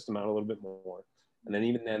help my system out a little bit more. And then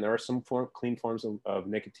even then, there are some clean forms of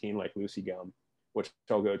nicotine, like Lucy gum, which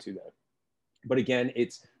I'll go to though. But again,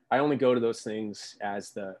 I only go to those things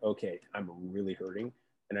as okay, I'm really hurting.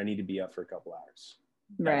 and I need to be up for a couple hours.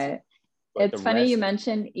 Right. It's funny you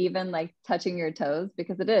mentioned even like touching your toes,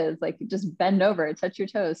 because it is like you just bend over, touch your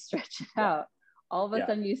toes, stretch it out. All of a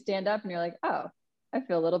sudden you stand up and you're like, oh, I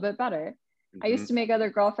feel a little bit better. I used to make other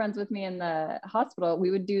girlfriends with me in the hospital.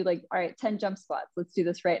 We would do like, all right, 10 jump squats. Let's do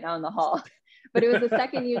this right now in the hall. But it was the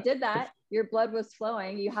second you did that, your blood was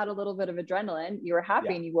flowing. You had a little bit of adrenaline. You were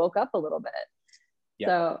happy and you woke up a little bit.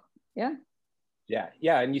 So yeah.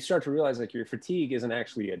 And you start to realize like your fatigue isn't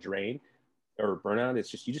actually a drain or burnout. It's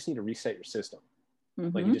just, you just need to reset your system.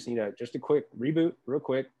 Like you just need just a quick reboot real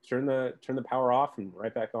quick, turn the power off and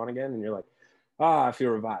right back on again. And you're like, I feel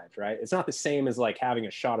revived, right? It's not the same as like having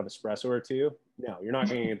a shot of espresso or two. No, you're not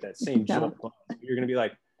going to get that same jolt. You're going to be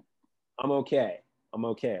like, I'm okay.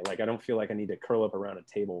 Like, I don't feel like I need to curl up around a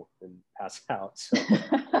table and pass out. So,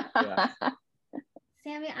 yeah.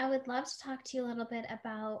 Sammy, I would love to talk to you a little bit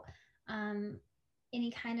about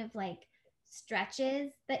any kind of like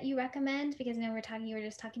stretches that you recommend, because I know you were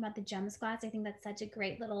just talking about the jump squats. I think that's such a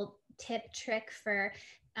great little tip trick for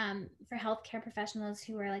healthcare professionals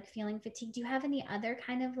who are like feeling fatigued. Do you have any other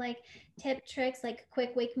kind of like tip tricks, like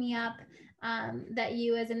quick wake me up that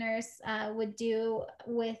you as a nurse would do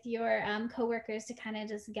with your coworkers to kind of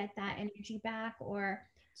just get that energy back, or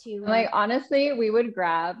to like honestly, we would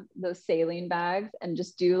grab those saline bags and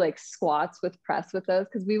just do like squats with press with those,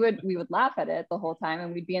 because we would laugh at it the whole time,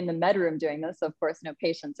 and we'd be in the med room doing this, so of course no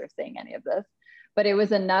patients are seeing any of this, but it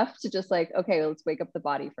was enough to just like, okay, let's wake up the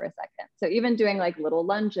body for a second. So even doing like little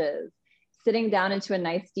lunges, sitting down into a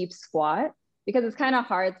nice deep squat, because it's kind of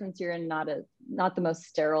hard since you're in not the most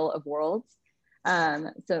sterile of worlds.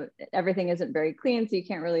 So everything isn't very clean, so you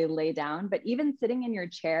can't really lay down, but even sitting in your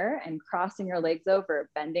chair and crossing your legs over,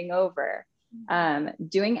 bending over,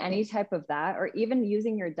 doing any type of that, or even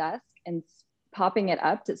using your desk and popping it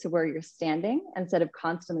up to where you're standing instead of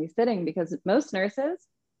constantly sitting, because most nurses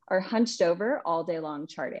are hunched over all day long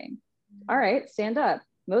charting. All right, stand up.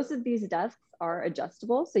 Most of these desks are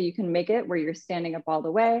adjustable, so you can make it where you're standing up all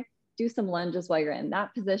the way, do some lunges while you're in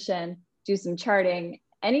that position, do some charting.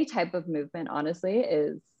 Any type of movement, honestly,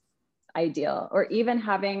 is ideal. Or even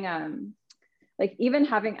having, I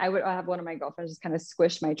would have one of my girlfriends just kind of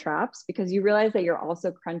squish my traps, because you realize that you're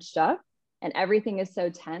also crunched up and everything is so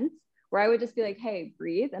tense, where I would just be like, hey,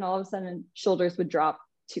 breathe. And all of a sudden shoulders would drop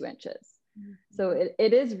 2 inches. So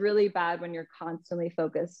it is really bad when you're constantly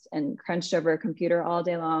focused and crunched over a computer all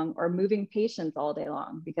day long, or moving patients all day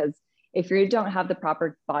long, because if you don't have the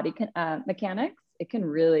proper body mechanics, it can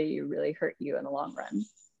really, really hurt you in the long run.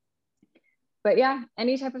 But yeah,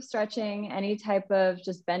 any type of stretching, any type of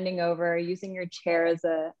just bending over, using your chair as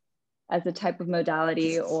a type of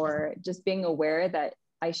modality, or just being aware that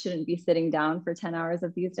I shouldn't be sitting down for 10 hours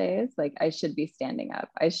of these days. Like, I should be standing up.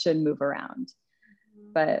 I should move around.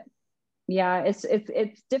 But yeah, it's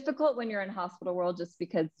difficult when you're in hospital world, just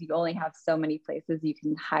because you only have so many places you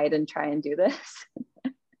can hide and try and do this.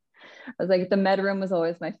 I was like, the med room was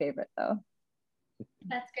always my favorite though.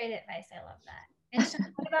 That's great advice. I love that. And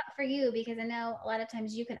Sean, what about for you? Because I know a lot of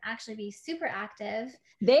times you can actually be super active.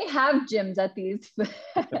 They have gyms at these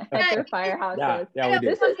at their firehouses. Yeah, we do.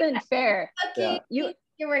 This isn't fair. Okay, you're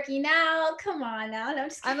working out. Come on now. No,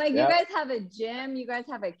 I'm like, you guys have a gym. You guys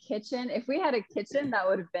have a kitchen. If we had a kitchen, that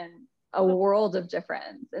would have been a world of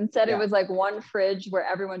difference. Instead, it was like one fridge where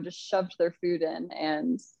everyone just shoved their food in,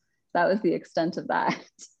 and that was the extent of that.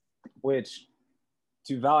 Which,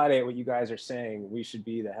 to validate what you guys are saying, we should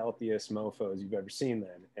be the healthiest mofos you've ever seen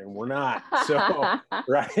then, and we're not. So,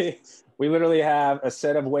 right? We literally have a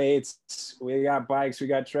set of weights, we got bikes, we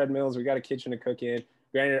got treadmills, we got a kitchen to cook in.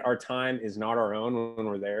 Granted, our time is not our own when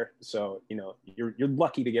we're there. So, you're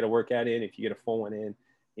lucky to get a workout in if you get a full one in.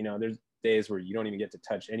 There's days where you don't even get to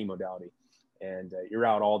touch any modality, and you're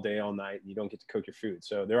out all day, all night, and you don't get to cook your food.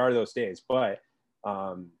 So there are those days, but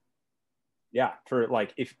yeah, for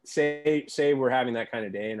like, if say we're having that kind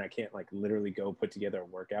of day and I can't like literally go put together a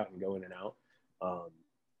workout and go in and out,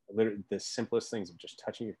 literally the simplest things of just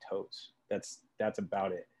touching your toes. That's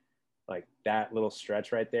about it. Like that little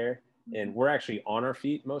stretch right there. And we're actually on our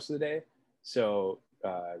feet most of the day. So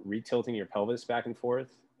retilting your pelvis back and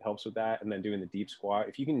forth helps with that. And then doing the deep squat.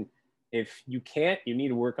 If you can't, you need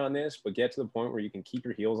to work on this, but get to the point where you can keep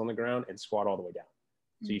your heels on the ground and squat all the way down.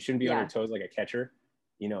 So you shouldn't be on your toes like a catcher,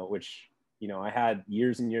 which, I had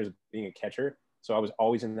years and years of being a catcher. So I was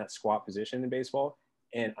always in that squat position in baseball,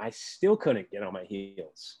 and I still couldn't get on my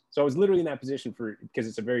heels. So I was literally in that position because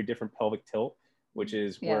it's a very different pelvic tilt, which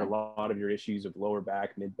is where a lot of your issues of lower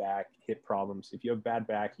back, mid back, hip problems. If you have bad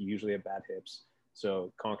back, you usually have bad hips.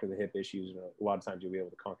 So conquer the hip issues, and a lot of times you'll be able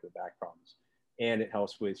to conquer the back problems. And it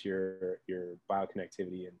helps with your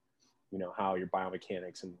bioconnectivity you know, how your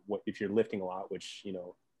biomechanics and what, if you're lifting a lot, which, you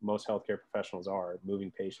know, most healthcare professionals are,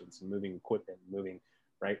 moving patients and moving equipment, moving,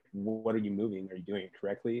 right? What are you moving? Are you doing it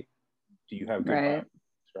correctly? Do you have good right?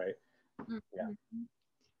 right? Yeah.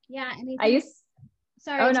 Yeah. And I used,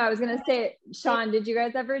 sorry. oh no, I was going to say, Sean, did you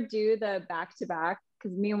guys ever do the back-to-back?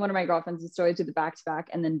 Because me and one of my girlfriends used to always do the back-to-back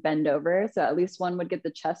and then bend over. So at least one would get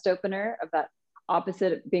the chest opener of that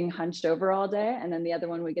opposite being hunched over all day. And then the other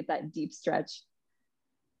one would get that deep stretch.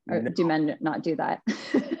 Or No. do men not do that?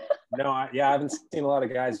 No, I haven't seen a lot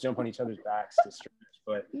of guys jump on each other's backs to stretch,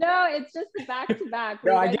 but no, it's just the back-to-back.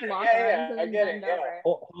 no, where I you get guys it. lock Yeah, arms and I then get it. bend Yeah.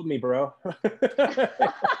 over. Hold me, bro.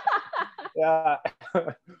 Yeah.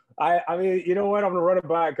 I mean, you know what? I'm gonna run it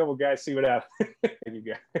by a couple guys, see what happens. You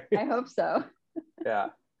guys. I hope so. Yeah.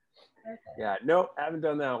 Yeah. Nope, haven't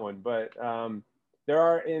done that one. But there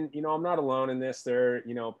are, and you know, I'm not alone in this. There,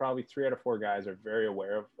 you know, probably 3 out of 4 guys are very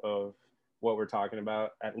aware of what we're talking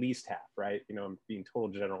about. At least half, right? You know, I'm being total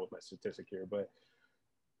general with my statistic here, but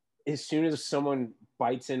as soon as someone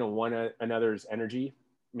bites into one another's energy,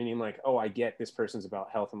 meaning like, oh, I get this person's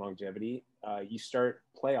about health and longevity, you start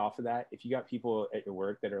play off of that. If you got people at your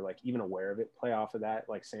work that are like even aware of it, play off of that.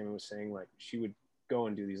 Like Sammy was saying, like she would go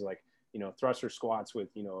and do these like, you know, thruster squats with,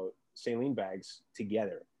 you know, saline bags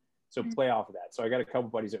together. So play off of that. So I got a couple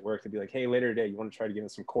buddies at work to be like, hey, later today, you want to try to get in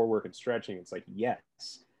some core work and stretching? It's like, yes.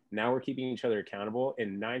 Now we're keeping each other accountable.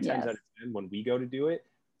 And 9 times out of 10, when we go to do it,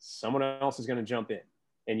 someone else is going to jump in.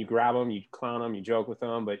 And you grab them, you clown them, you joke with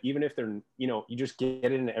them. But even if they're, you know, you just get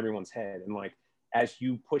it into everyone's head. And like, as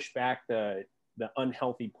you push back the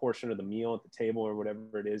unhealthy portion of the meal at the table or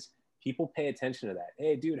whatever it is, people pay attention to that.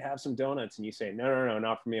 Hey, dude, have some donuts. And you say, no,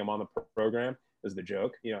 not for me. I'm on the program. Is the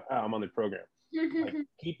joke. You know, oh, I'm on the program. Like,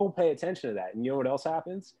 people pay attention to that. And you know what else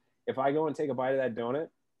happens? If I go and take a bite of that donut,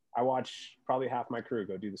 I watch probably half my crew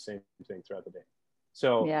go do the same thing throughout the day.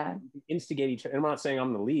 So instigate each other. And I'm not saying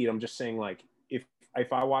I'm the lead. I'm just saying like,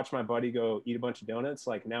 if I watch my buddy go eat a bunch of donuts,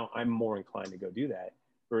 like now I'm more inclined to go do that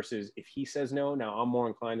versus if he says no, now I'm more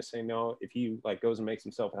inclined to say no. If he like goes and makes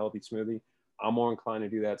himself a healthy smoothie, I'm more inclined to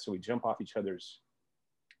do that. So we jump off each other's,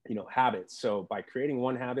 you know, habits. So by creating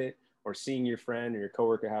one habit or seeing your friend or your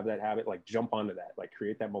coworker have that habit, like jump onto that, like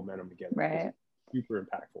create that momentum together. Right. Super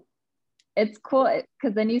impactful. It's cool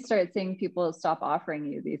because then you start seeing people stop offering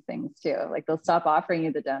you these things too. Like they'll stop offering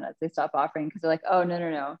you the donuts. They stop offering because they're like, oh,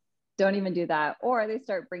 no. Don't even do that. Or they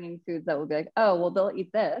start bringing foods that will be like, oh, well, they'll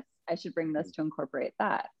eat this. I should bring this to incorporate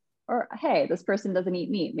that. Or, hey, this person doesn't eat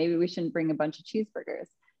meat. Maybe we shouldn't bring a bunch of cheeseburgers.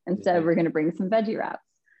 Instead, we're going to bring some veggie wraps.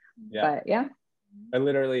 Yeah. But yeah. I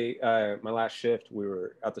literally, my last shift, we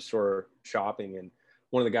were at the store shopping and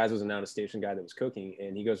one of the guys was an out-of-station guy that was cooking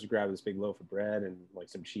and he goes to grab this big loaf of bread and like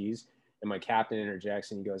some cheese. And my captain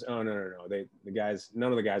interjects and he goes, oh, no. None of the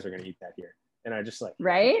guys are going to eat that here. And I just like,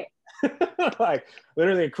 right? Like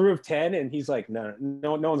literally a crew of 10 and he's like, no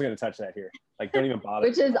one's going to touch that here. Like, don't even bother.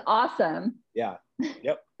 Which is awesome. Yeah.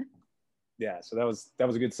 Yep. Yeah. So that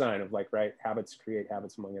was a good sign of like, right. Habits create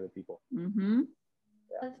habits among other people. Mm-hmm.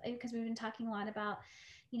 Yeah. Because we've been talking a lot about,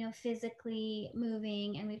 you know, physically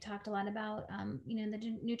moving and we've talked a lot about, you know,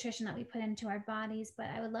 the nutrition that we put into our bodies, but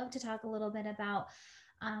I would love to talk a little bit about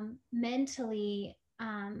mentally,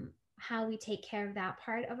 how we take care of that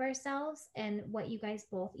part of ourselves and what you guys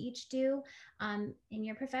both each do in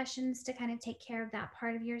your professions to kind of take care of that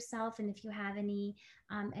part of yourself. And if you have any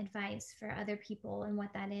advice for other people and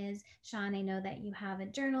what that is. Sean, I know that you have a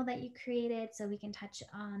journal that you created, so we can touch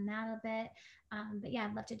on that a bit. But yeah,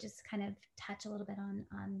 I'd love to just kind of touch a little bit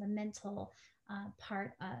on the mental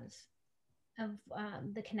part of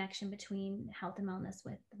the connection between health and wellness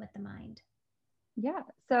with the mind. Yeah.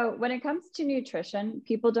 So when it comes to nutrition,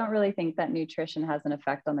 people don't really think that nutrition has an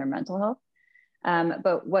effect on their mental health.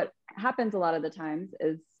 But what happens a lot of the times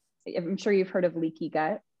is, I'm sure you've heard of leaky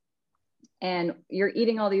gut, and you're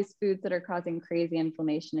eating all these foods that are causing crazy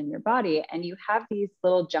inflammation in your body. And you have these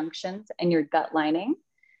little junctions in your gut lining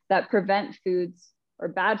that prevent foods or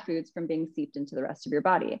bad foods from being seeped into the rest of your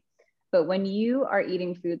body. But when you are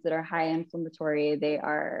eating foods that are high inflammatory, they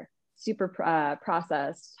are super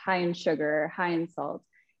processed, high in sugar, high in salt,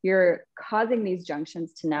 you're causing these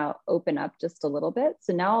junctions to now open up just a little bit.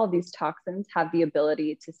 So now all these toxins have the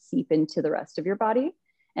ability to seep into the rest of your body.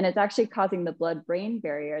 And it's actually causing the blood-brain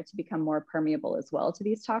barrier to become more permeable as well to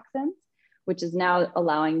these toxins, which is now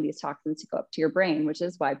allowing these toxins to go up to your brain, which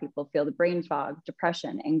is why people feel the brain fog,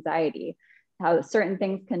 depression, anxiety, how certain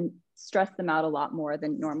things can stress them out a lot more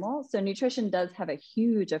than normal. So nutrition does have a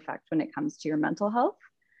huge effect when it comes to your mental health.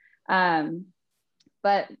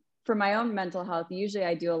 But for my own mental health, usually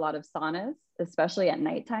I do a lot of saunas, especially at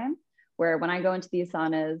nighttime, where when I go into these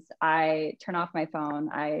saunas, I turn off my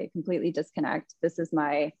phone, I completely disconnect. This is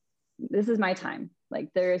my time. Like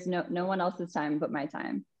there is no one else's time but my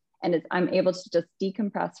time. And I'm able to just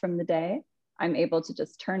decompress from the day. I'm able to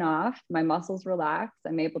just turn off, my muscles relax.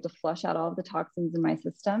 I'm able to flush out all of the toxins in my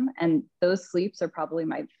system. And those sleeps are probably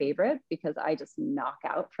my favorite because I just knock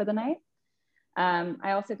out for the night.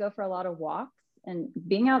 I also go for a lot of walks, and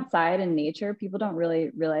being outside in nature, people don't really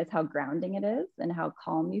realize how grounding it is and how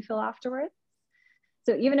calm you feel afterwards.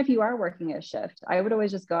 So even if you are working a shift, I would always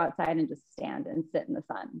just go outside and just stand and sit in the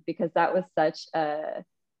sun, because that was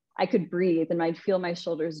I could breathe and I'd feel my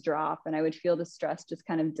shoulders drop and I would feel the stress just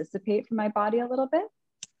kind of dissipate from my body a little bit.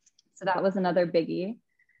 So that was another biggie.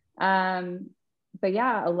 But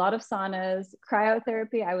yeah, a lot of saunas,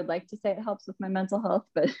 cryotherapy. I would like to say it helps with my mental health,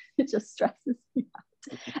 but it just stresses me out.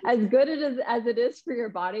 As good as it is for your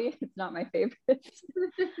body, it's not my favorite.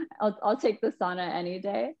 I'll take the sauna any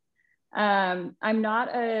day. I'm not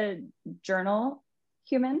a journal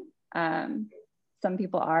human. Some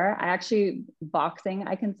people are. Boxing,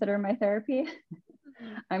 I consider my therapy.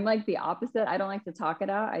 I'm like the opposite. I don't like to talk it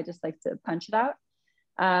out. I just like to punch it out.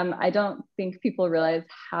 I don't think people realize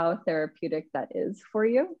how therapeutic that is for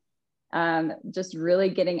you. Just really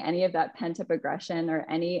getting any of that pent up aggression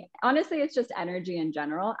honestly, it's just energy in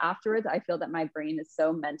general. Afterwards, I feel that my brain is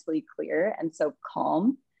so mentally clear and so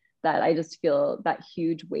calm that I just feel that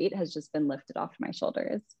huge weight has just been lifted off my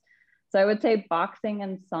shoulders. So I would say boxing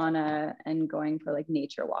and sauna and going for like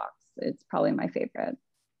nature walks. It's probably my favorite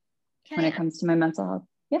when it comes to my mental health.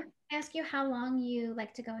 Yeah. I ask you how long you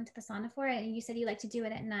like to go into the sauna for, and you said you like to do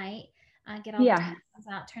it at night. Get all the toxins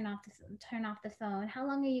out, turn off the phone. How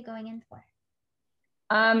long are you going in for?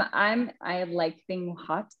 I like being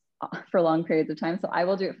hot for long periods of time, so I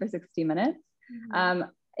will do it for 60 minutes. Mm-hmm.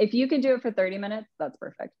 If you can do it for 30 minutes, that's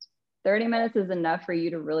perfect. 30 minutes is enough for you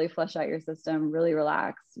to really flush out your system, really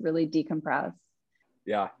relax, really decompress.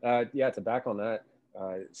 Yeah. To back on that,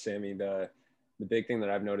 Sammy, the big thing that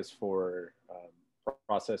I've noticed for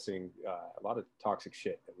processing a lot of toxic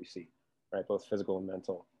shit that we see, right? Both physical and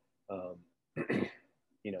mental.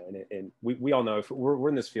 And we all know, if we're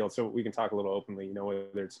in this field, so we can talk a little openly,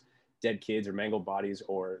 whether it's dead kids or mangled bodies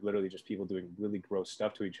or literally just people doing really gross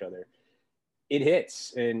stuff to each other. It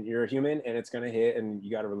hits, and you're a human, and it's going to hit, and you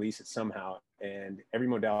got to release it somehow. And every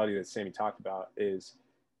modality that Sammy talked about is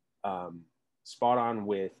spot on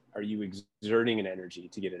with, are you exerting an energy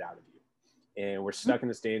to get it out of you? And we're stuck in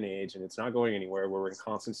this day and age, and it's not going anywhere, where we're in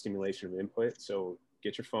constant stimulation of input. So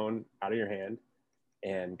get your phone out of your hand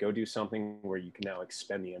and go do something where you can now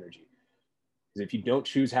expend the energy. Because if you don't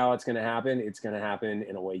choose how it's going to happen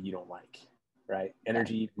in a way you don't like. Right?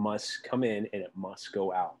 Energy must come in and it must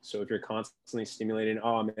go out. So if you're constantly stimulating,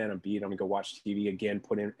 oh man, I'm beat, I'm gonna go watch TV again,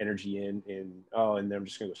 put in energy and then I'm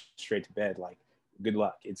just gonna go straight to bed. Like, good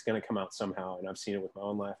luck. It's gonna come out somehow. And I've seen it with my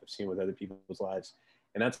own life. I've seen it with other people's lives.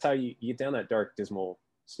 And that's how you get down that dark, dismal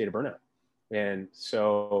state of burnout. And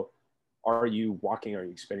so are you walking? Are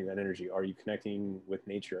you expending that energy? Are you connecting with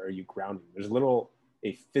nature? Are you grounding? There's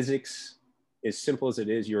a physics, as simple as it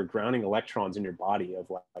is, you're grounding electrons in your body of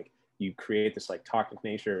like you create this like toxic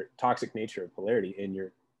nature of polarity, and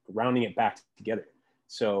you're rounding it back together.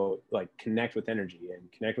 So like connect with energy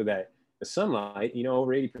and connect with that. The sunlight,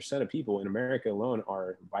 over 80% of people in America alone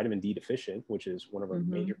are vitamin D deficient, which is one of our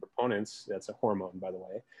major proponents. That's a hormone, by the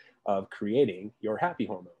way, of creating your happy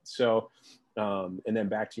hormone. So, and then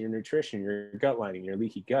back to your nutrition, your gut lining, your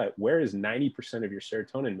leaky gut. Where is 90% of your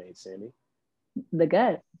serotonin made, Sammy? The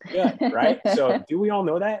gut. Gut, right? So do we all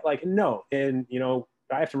know that? Like, no. And,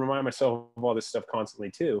 I have to remind myself of all this stuff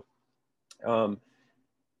constantly too.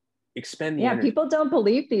 Expend the energy. People don't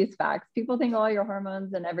believe these facts. People think all your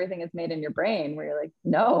hormones and everything is made in your brain, where you're like,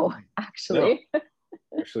 no, actually. No.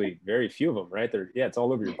 Actually, very few of them, right? It's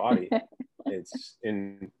all over your body.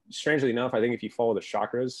 And strangely enough, I think if you follow the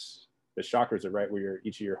chakras are right where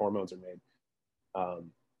each of your hormones are made. It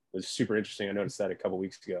was super interesting. I noticed that a couple of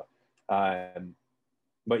weeks ago.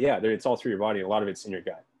 But yeah, it's all through your body. A lot of it's in your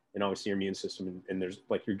gut. And obviously your immune system, and there's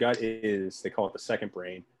like, your gut is, they call it the second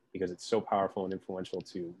brain, because it's so powerful and influential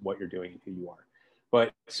to what you're doing and who you are.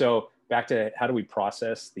 But so back to, how do we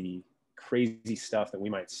process the crazy stuff that we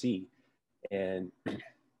might see? And,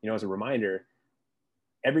 as a reminder,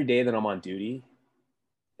 every day that I'm on duty,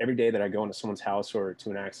 every day that I go into someone's house or to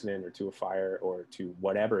an accident or to a fire or to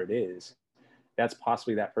whatever it is, that's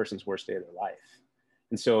possibly that person's worst day of their life.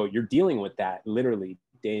 And so you're dealing with that literally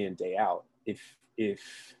day in, day out. If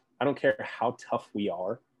I don't care how tough we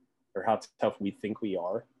are or how tough we think we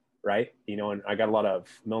are, right? And I got a lot of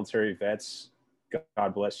military vets.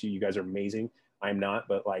 God bless you. You guys are amazing. I'm not,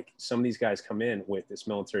 but like some of these guys come in with this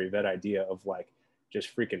military vet idea of like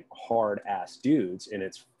just freaking hard ass dudes, and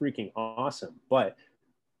it's freaking awesome, but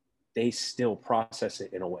they still process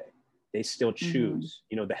it in a way. They still choose,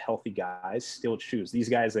 you know, the healthy guys still choose. These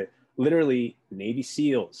guys that literally Navy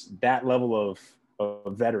SEALs, that level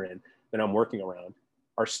of veteran that I'm working around,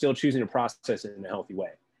 are still choosing to process it in a healthy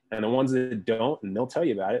way. And the ones that don't, and they'll tell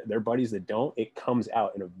you about it, their buddies that don't, it comes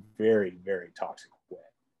out in a very, very toxic way.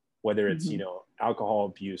 Whether it's, you know, alcohol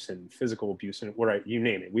abuse and physical abuse and whatever, you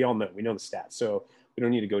name it. We all know, we know the stats. So we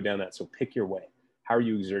don't need to go down that. So pick your way. How are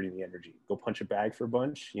you exerting the energy? Go punch a bag for a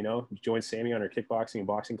bunch, you know, join Sammy on her kickboxing and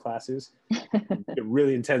boxing classes. Get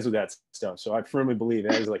really intense with that stuff. So I firmly believe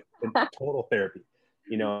that is like total therapy,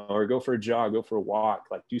 you know, or go for a jog, go for a walk,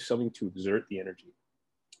 like do something to exert the energy.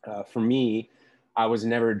 For me, I was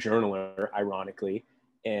never a journaler, ironically,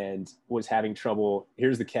 and was having trouble.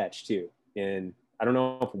 Here's the catch too. And I don't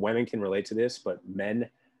know if women can relate to this, but men,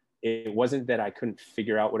 it wasn't that I couldn't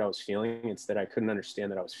figure out what I was feeling. It's that I couldn't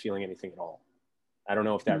understand that I was feeling anything at all. I don't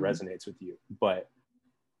know if that resonates with you, but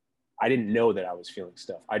I didn't know that I was feeling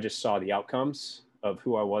stuff. I just saw the outcomes of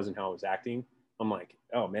who I was and how I was acting. I'm like,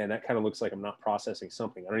 oh man, that kind of looks like I'm not processing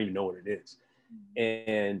something. I don't even know what it is.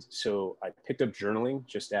 And so I picked up journaling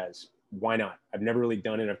just as, why not? I've never really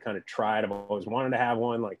done it. I've kind of tried. I've always wanted to have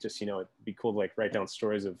one, like just, you know, it'd be cool to like write down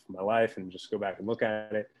stories of my life and just go back and look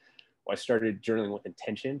at it. Well, I started journaling with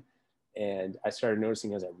intention, and I started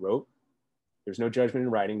noticing as I wrote, there's no judgment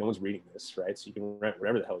in writing. No one's reading this, right? So you can write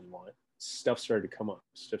whatever the hell you want. Stuff started to come up.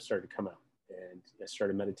 Stuff started to come out. And I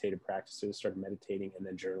started meditative practices, started meditating and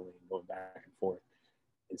then journaling, going back and forth.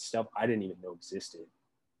 And stuff I didn't even know existed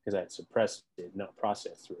because I had suppressed it, not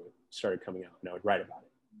processed through it, started coming out, and I would write about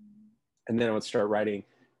it. And then I would start writing,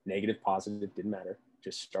 negative, positive, didn't matter.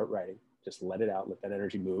 Just start writing, just let it out, let that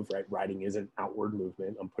energy move, right? Writing is an outward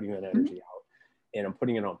movement. I'm putting that energy out and I'm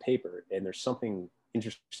putting it on paper. And there's something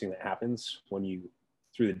interesting that happens when you,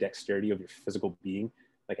 through the dexterity of your physical being,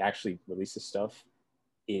 like actually release this stuff,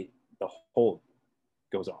 the hold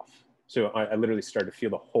goes off. So I literally started to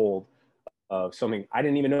feel the hold of something I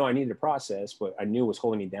didn't even know I needed to process, but I knew was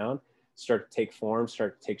holding me down, start to take form,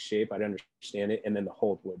 start to take shape. I'd understand it. And then the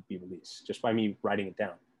hold would be released just by me writing it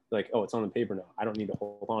down. Like, oh, it's on the paper now. I don't need to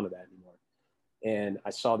hold on to that anymore. And I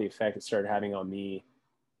saw the effect it started having on me,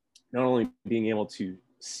 not only being able to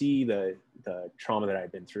see the trauma that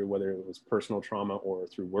I'd been through, whether it was personal trauma or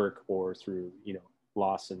through work or through, you know,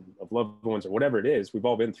 loss of loved ones or whatever it is, we've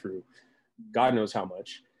all been through, God knows how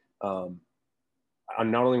much.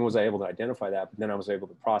 Not only was I able to identify that, but then I was able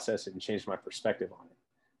to process it and change my perspective on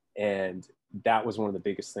it. And that was one of the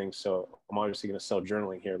biggest things. So I'm obviously going to sell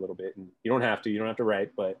journaling here a little bit, and you don't have to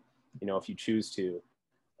write, but you know, if you choose to,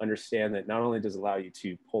 understand that not only does it allow you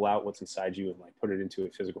to pull out what's inside you and like put it into a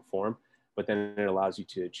physical form, but then it allows you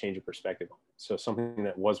to change your perspective on it. So something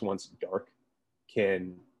that was once dark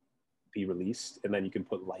can be released, and then you can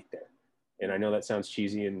put light there. And I know that sounds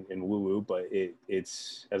cheesy and woo-woo, but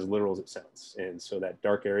it's as literal as it sounds. And so that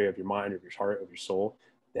dark area of your mind, of your heart, of your soul,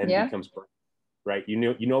 then becomes bright, right? You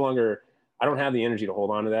no longer, I don't have the energy to hold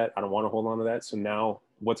on to that. I don't want to hold on to that. So now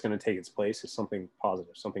what's going to take its place is something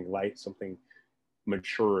positive, something light, something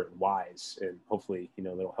mature and wise. And hopefully, you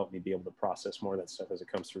know, that'll help me be able to process more of that stuff as it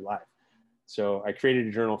comes through life. So I created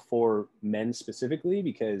a journal for men specifically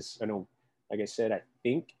because I know, like I said, I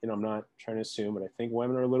think, and I'm not trying to assume, but I think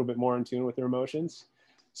women are a little bit more in tune with their emotions.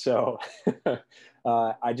 So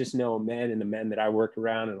I just know men, and the men that I work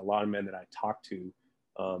around and a lot of men that I talk to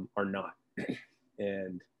are not.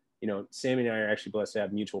 And, you know, Sammy and I are actually blessed to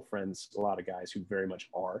have mutual friends, a lot of guys who very much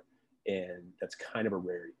are. And that's kind of a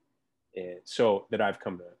rarity. And so that I've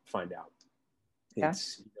come to find out.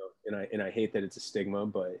 It's, you know, and I hate that it's a stigma,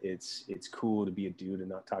 but it's cool to be a dude and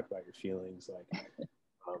not talk about your feelings. Like,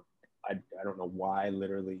 I don't know why,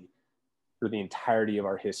 literally for the entirety of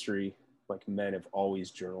our history, like men have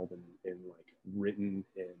always journaled and like written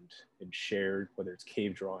and shared, whether it's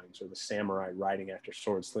cave drawings or the samurai riding after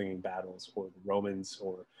sword slinging battles, or the Romans,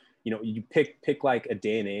 or, you know, you pick like a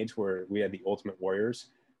day and age where we had the ultimate warriors.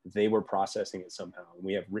 They were processing it somehow, and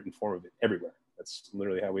we have written form of it everywhere. That's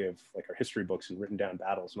literally how we have like our history books and written down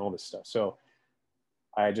battles and all this stuff. So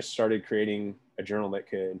I just started creating a journal that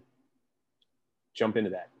could jump into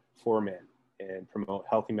that for a man and promote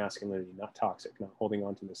healthy masculinity, not toxic, not holding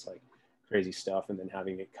on to this like crazy stuff and then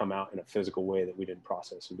having it come out in a physical way that we didn't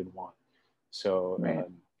process and didn't want. So,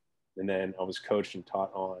 and then I was coached and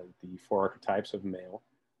taught on the 4 archetypes of male,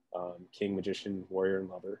 king, magician, warrior, and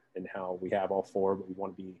lover, and how we have all 4, but we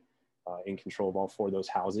want to be in control of all 4 of those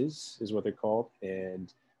houses is what they're called.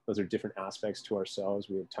 And Those are different aspects to ourselves.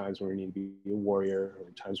 We have times where we need to be a warrior,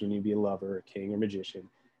 or times we need to be a lover, a king, or magician,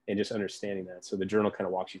 and just understanding that. So the journal kind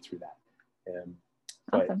of walks you through that.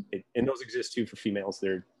 But Awesome. and those exist too for females.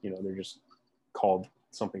 They're just called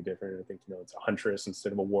something different. I think, it's a huntress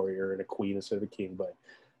instead of a warrior, and a queen instead of a king. But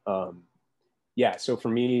yeah, so for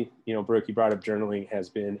me, Brooke, you brought up journaling has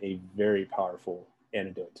been a very powerful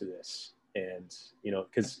antidote to this. And,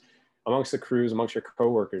 because amongst the crews, amongst your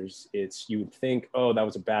coworkers, you would think, oh, that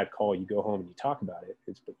was a bad call. You go home and you talk about it,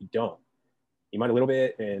 but you don't. You might a little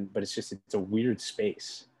bit, but it's a weird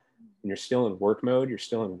space. And you're still in work mode. You're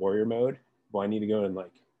still in warrior mode. Well, I need to go in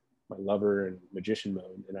like my lover and magician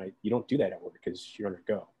mode. And you don't do that at work because you're on your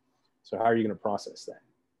go. So how are you going to process that?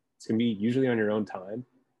 It's going to be usually on your own time.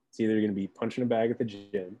 It's either going to be punching a bag at the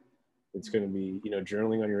gym. It's going to be,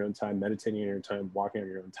 journaling on your own time, meditating on your own time, walking on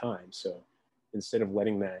your own time. So instead of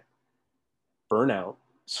letting that burnout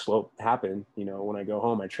slope happen, when I go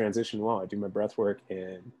home, I transition well. I do my breath work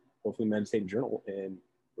and hopefully meditate and journal and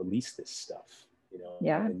release this stuff,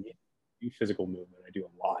 Yeah. And do physical movement. I do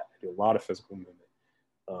a lot of physical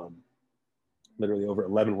movement. Literally over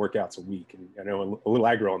 11 workouts a week. And I know a little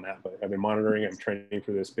aggro on that, but I've been monitoring. I'm training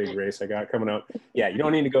for this big race I got coming up. Yeah, you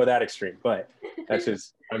don't need to go that extreme, but that's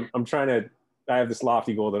just, I'm trying to, I have this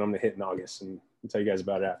lofty goal that I'm going to hit in August, and I'll tell you guys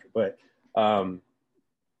about it after. But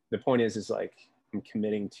the point is like, I'm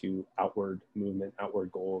committing to outward movement,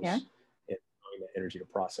 outward goals, Yeah. and having that energy to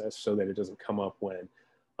process so that it doesn't come up when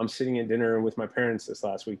I'm sitting at dinner with my parents this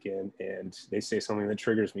last weekend and they say something that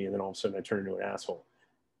triggers me, and then all of a sudden I turn into an asshole.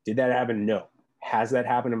 Did that happen? No. Has that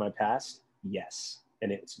happened in my past? Yes.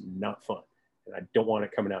 And it's not fun. And I don't want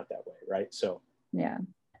it coming out that way. Right. So, yeah.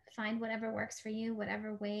 Find whatever works for you,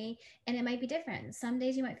 whatever way. And it might be different. Some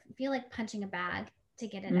days you might feel like punching a bag to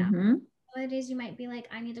get it out. Other days you might be like,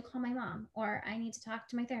 I need to call my mom, or I need to talk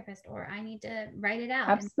to my therapist, or I need to write it out.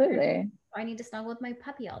 Absolutely. Or I need to snuggle with my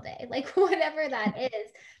puppy all day. Like whatever that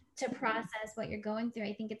is, to process what you're going through.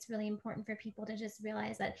 I think it's really important for people to just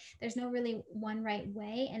realize that there's no really one right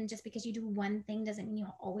way. And just because you do one thing doesn't mean you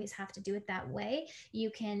always have to do it that way.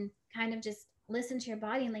 You can kind of just listen to your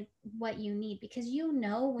body and like what you need, because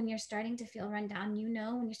when you're starting to feel run down, when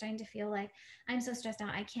you're starting to feel like, I'm so stressed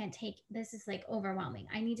out, I can't take this, is like overwhelming,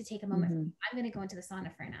 I need to take a moment. I'm going to go into the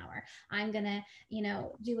sauna for an hour. I'm going to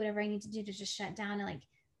do whatever I need to do to just shut down and like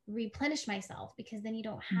replenish myself, because then you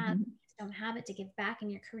don't have it to give back in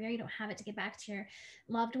your career. You don't have it to give back to your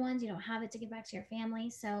loved ones. You don't have it to give back to your family.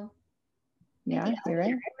 So yeah, I think you're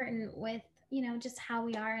right. important with just how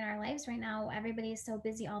we are in our lives right now. Everybody is so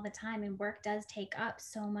busy all the time, and work does take up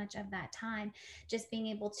so much of that time. Just being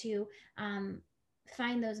able to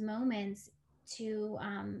find those moments to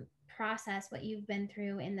process what you've been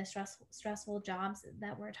through in the stressful jobs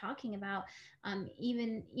that we're talking about,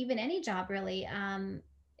 even any job really.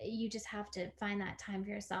 You just have to find that time for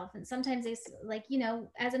yourself. And sometimes it's like,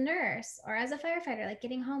 as a nurse or as a firefighter, like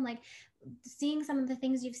getting home, like seeing some of the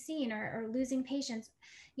things you've seen, or losing patients,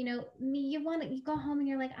 you go home and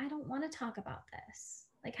you're like, I don't want to talk about this.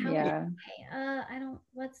 Like, how Yeah.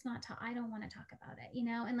 let's not talk. I don't want to talk about it,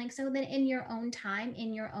 and like, so then in your own time,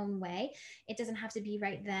 in your own way, it doesn't have to be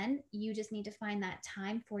right then. You just need to find that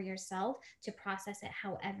time for yourself to process it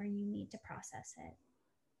however you need to process it.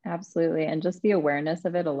 Absolutely. And just the awareness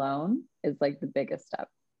of it alone is like the biggest step.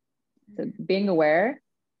 So being aware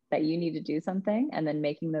that you need to do something and then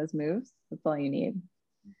making those moves, that's all you need.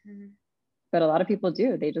 But a lot of people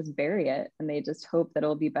do, they just bury it and they just hope that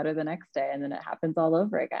it'll be better the next day. And then it happens all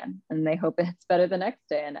over again. And they hope it's better the next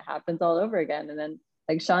day and it happens all over again. And then,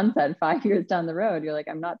 like Sean said, 5 years down the road, you're like,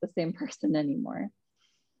 I'm not the same person anymore.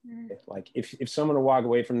 Like if someone to walk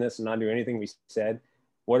away from this and not do anything we said,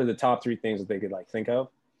 what are the top 3 things that they could like think of?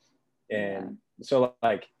 And so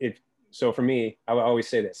like, so for me, I would always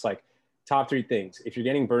say this, like top 3 things. If you're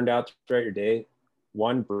getting burned out throughout your day,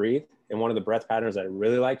 1, breathe. And one of the breath patterns that I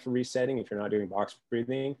really like for resetting, if you're not doing box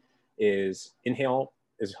breathing, is inhale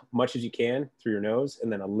as much as you can through your nose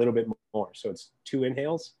and then a little bit more. So it's 2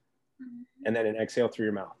 inhales and then an exhale through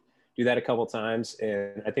your mouth. Do that a couple times.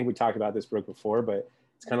 And I think we talked about this, Brooke, before, but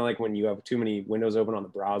it's kind of like when you have too many windows open on the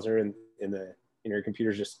browser and your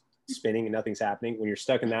computer's just spinning and nothing's happening. When you're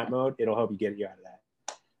stuck in that mode, it'll help you out of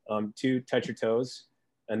that. 2, touch your toes.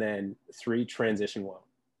 And then 3, transition well.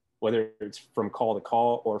 Whether it's from call to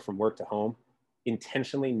call or from work to home,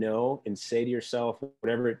 intentionally know and say to yourself,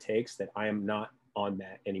 whatever it takes, that I am not on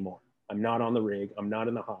that anymore. I'm not on the rig. I'm not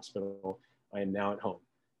in the hospital. I am now at home.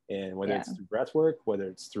 And whether it's through breath work, whether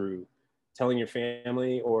it's through telling your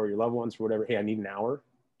family or your loved ones or whatever, hey, I need an hour.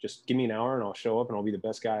 Just give me an hour and I'll show up and I'll be the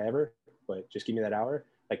best guy ever. But just give me that hour.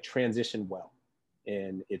 Like transition well.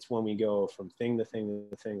 And it's when we go from thing to thing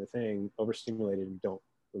to thing to thing, overstimulated, and don't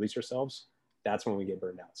release ourselves, that's when we get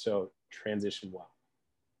burned out. So transition well.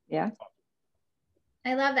 Yeah.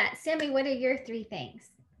 I love that. Sammy, what are your 3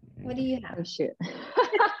 things? What do you have? Oh, shoot.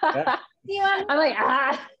 Yeah. I'm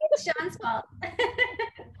like, It's Sean's fault.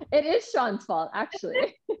 It is Sean's fault,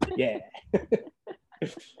 actually. Yeah.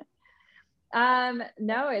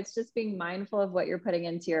 No, it's just being mindful of what you're putting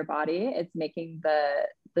into your body. It's making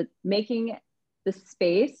making the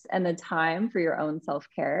space and the time for your own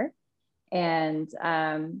self-care, and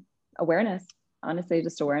awareness, honestly,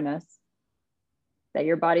 just awareness that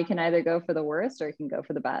your body can either go for the worst or it can go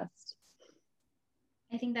for the best.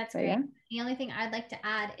 I think that's So, great. yeah. The only thing I'd like to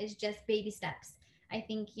add is just baby steps. I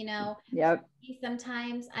think, Yep.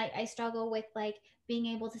 sometimes I struggle with like being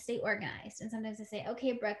able to stay organized. And sometimes I say,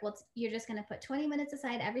 okay, Brooke, well, you're just going to put 20 minutes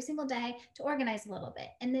aside every single day to organize a little bit.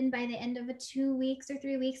 And then by the end of 2 weeks or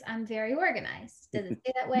 3 weeks, I'm very organized. Does it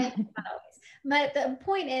stay that way? Not always. But the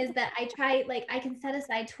point is that I can set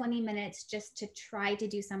aside 20 minutes just to try to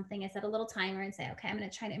do something. I set a little timer and say, okay, I'm going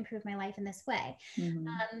to try to improve my life in this way. Mm-hmm.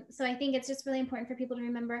 So I think it's just really important for people to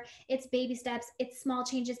remember it's baby steps, it's small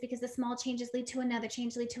changes, because the small changes lead to another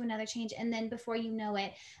change, and then before you know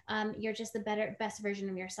it, you're just the best version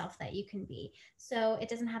of yourself that you can be. So it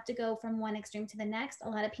doesn't have to go from one extreme to the next. A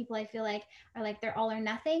lot of people, I feel like, are like they're all or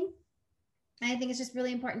nothing. And I think it's just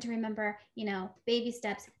really important to remember, baby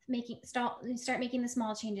steps, start making the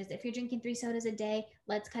small changes. If you're drinking 3 sodas a day,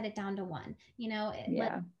 let's cut it down to 1.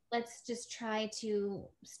 Let's just try to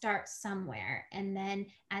start somewhere. And then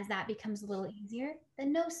as that becomes a little easier,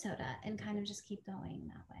 then no soda, and kind of just keep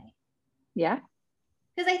going that way. Yeah.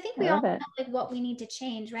 Because I think we all know like what we need to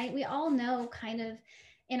change, right? We all know kind of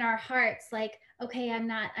in our hearts, like, okay, I'm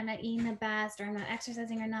not eating the best, or I'm not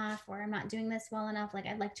exercising enough, or I'm not doing this well enough. Like,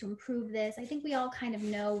 I'd like to improve this. I think we all kind of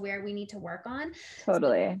know where we need to work on.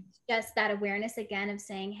 Totally. So just that awareness again of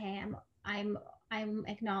saying, hey, I'm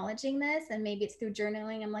acknowledging this, and maybe it's through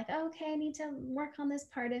journaling. I'm like, oh, okay, I need to work on this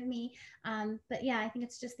part of me. But yeah, I think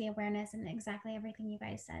it's just the awareness and exactly everything you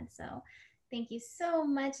guys said. So thank you so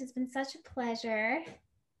much. It's been such a pleasure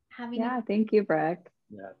having you. Thank you, Brooke.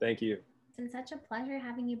 Yeah, thank you. It's been such a pleasure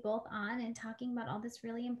having you both on and talking about all this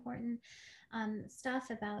really important stuff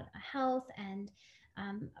about health and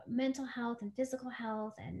mental health and physical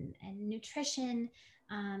health and nutrition,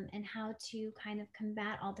 and how to kind of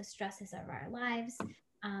combat all the stresses of our lives.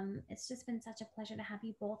 It's just been such a pleasure to have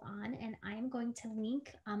you both on, and I am going to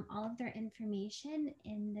link all of their information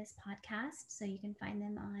in this podcast, so you can find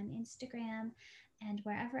them on Instagram and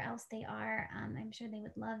wherever else they are. I'm sure they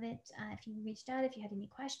would love it if you reached out, if you had any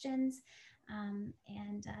questions,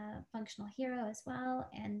 and Functional Hero as well.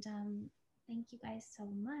 And thank you guys so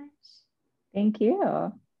much. Thank you.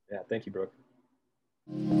 Yeah, thank you, Brooke.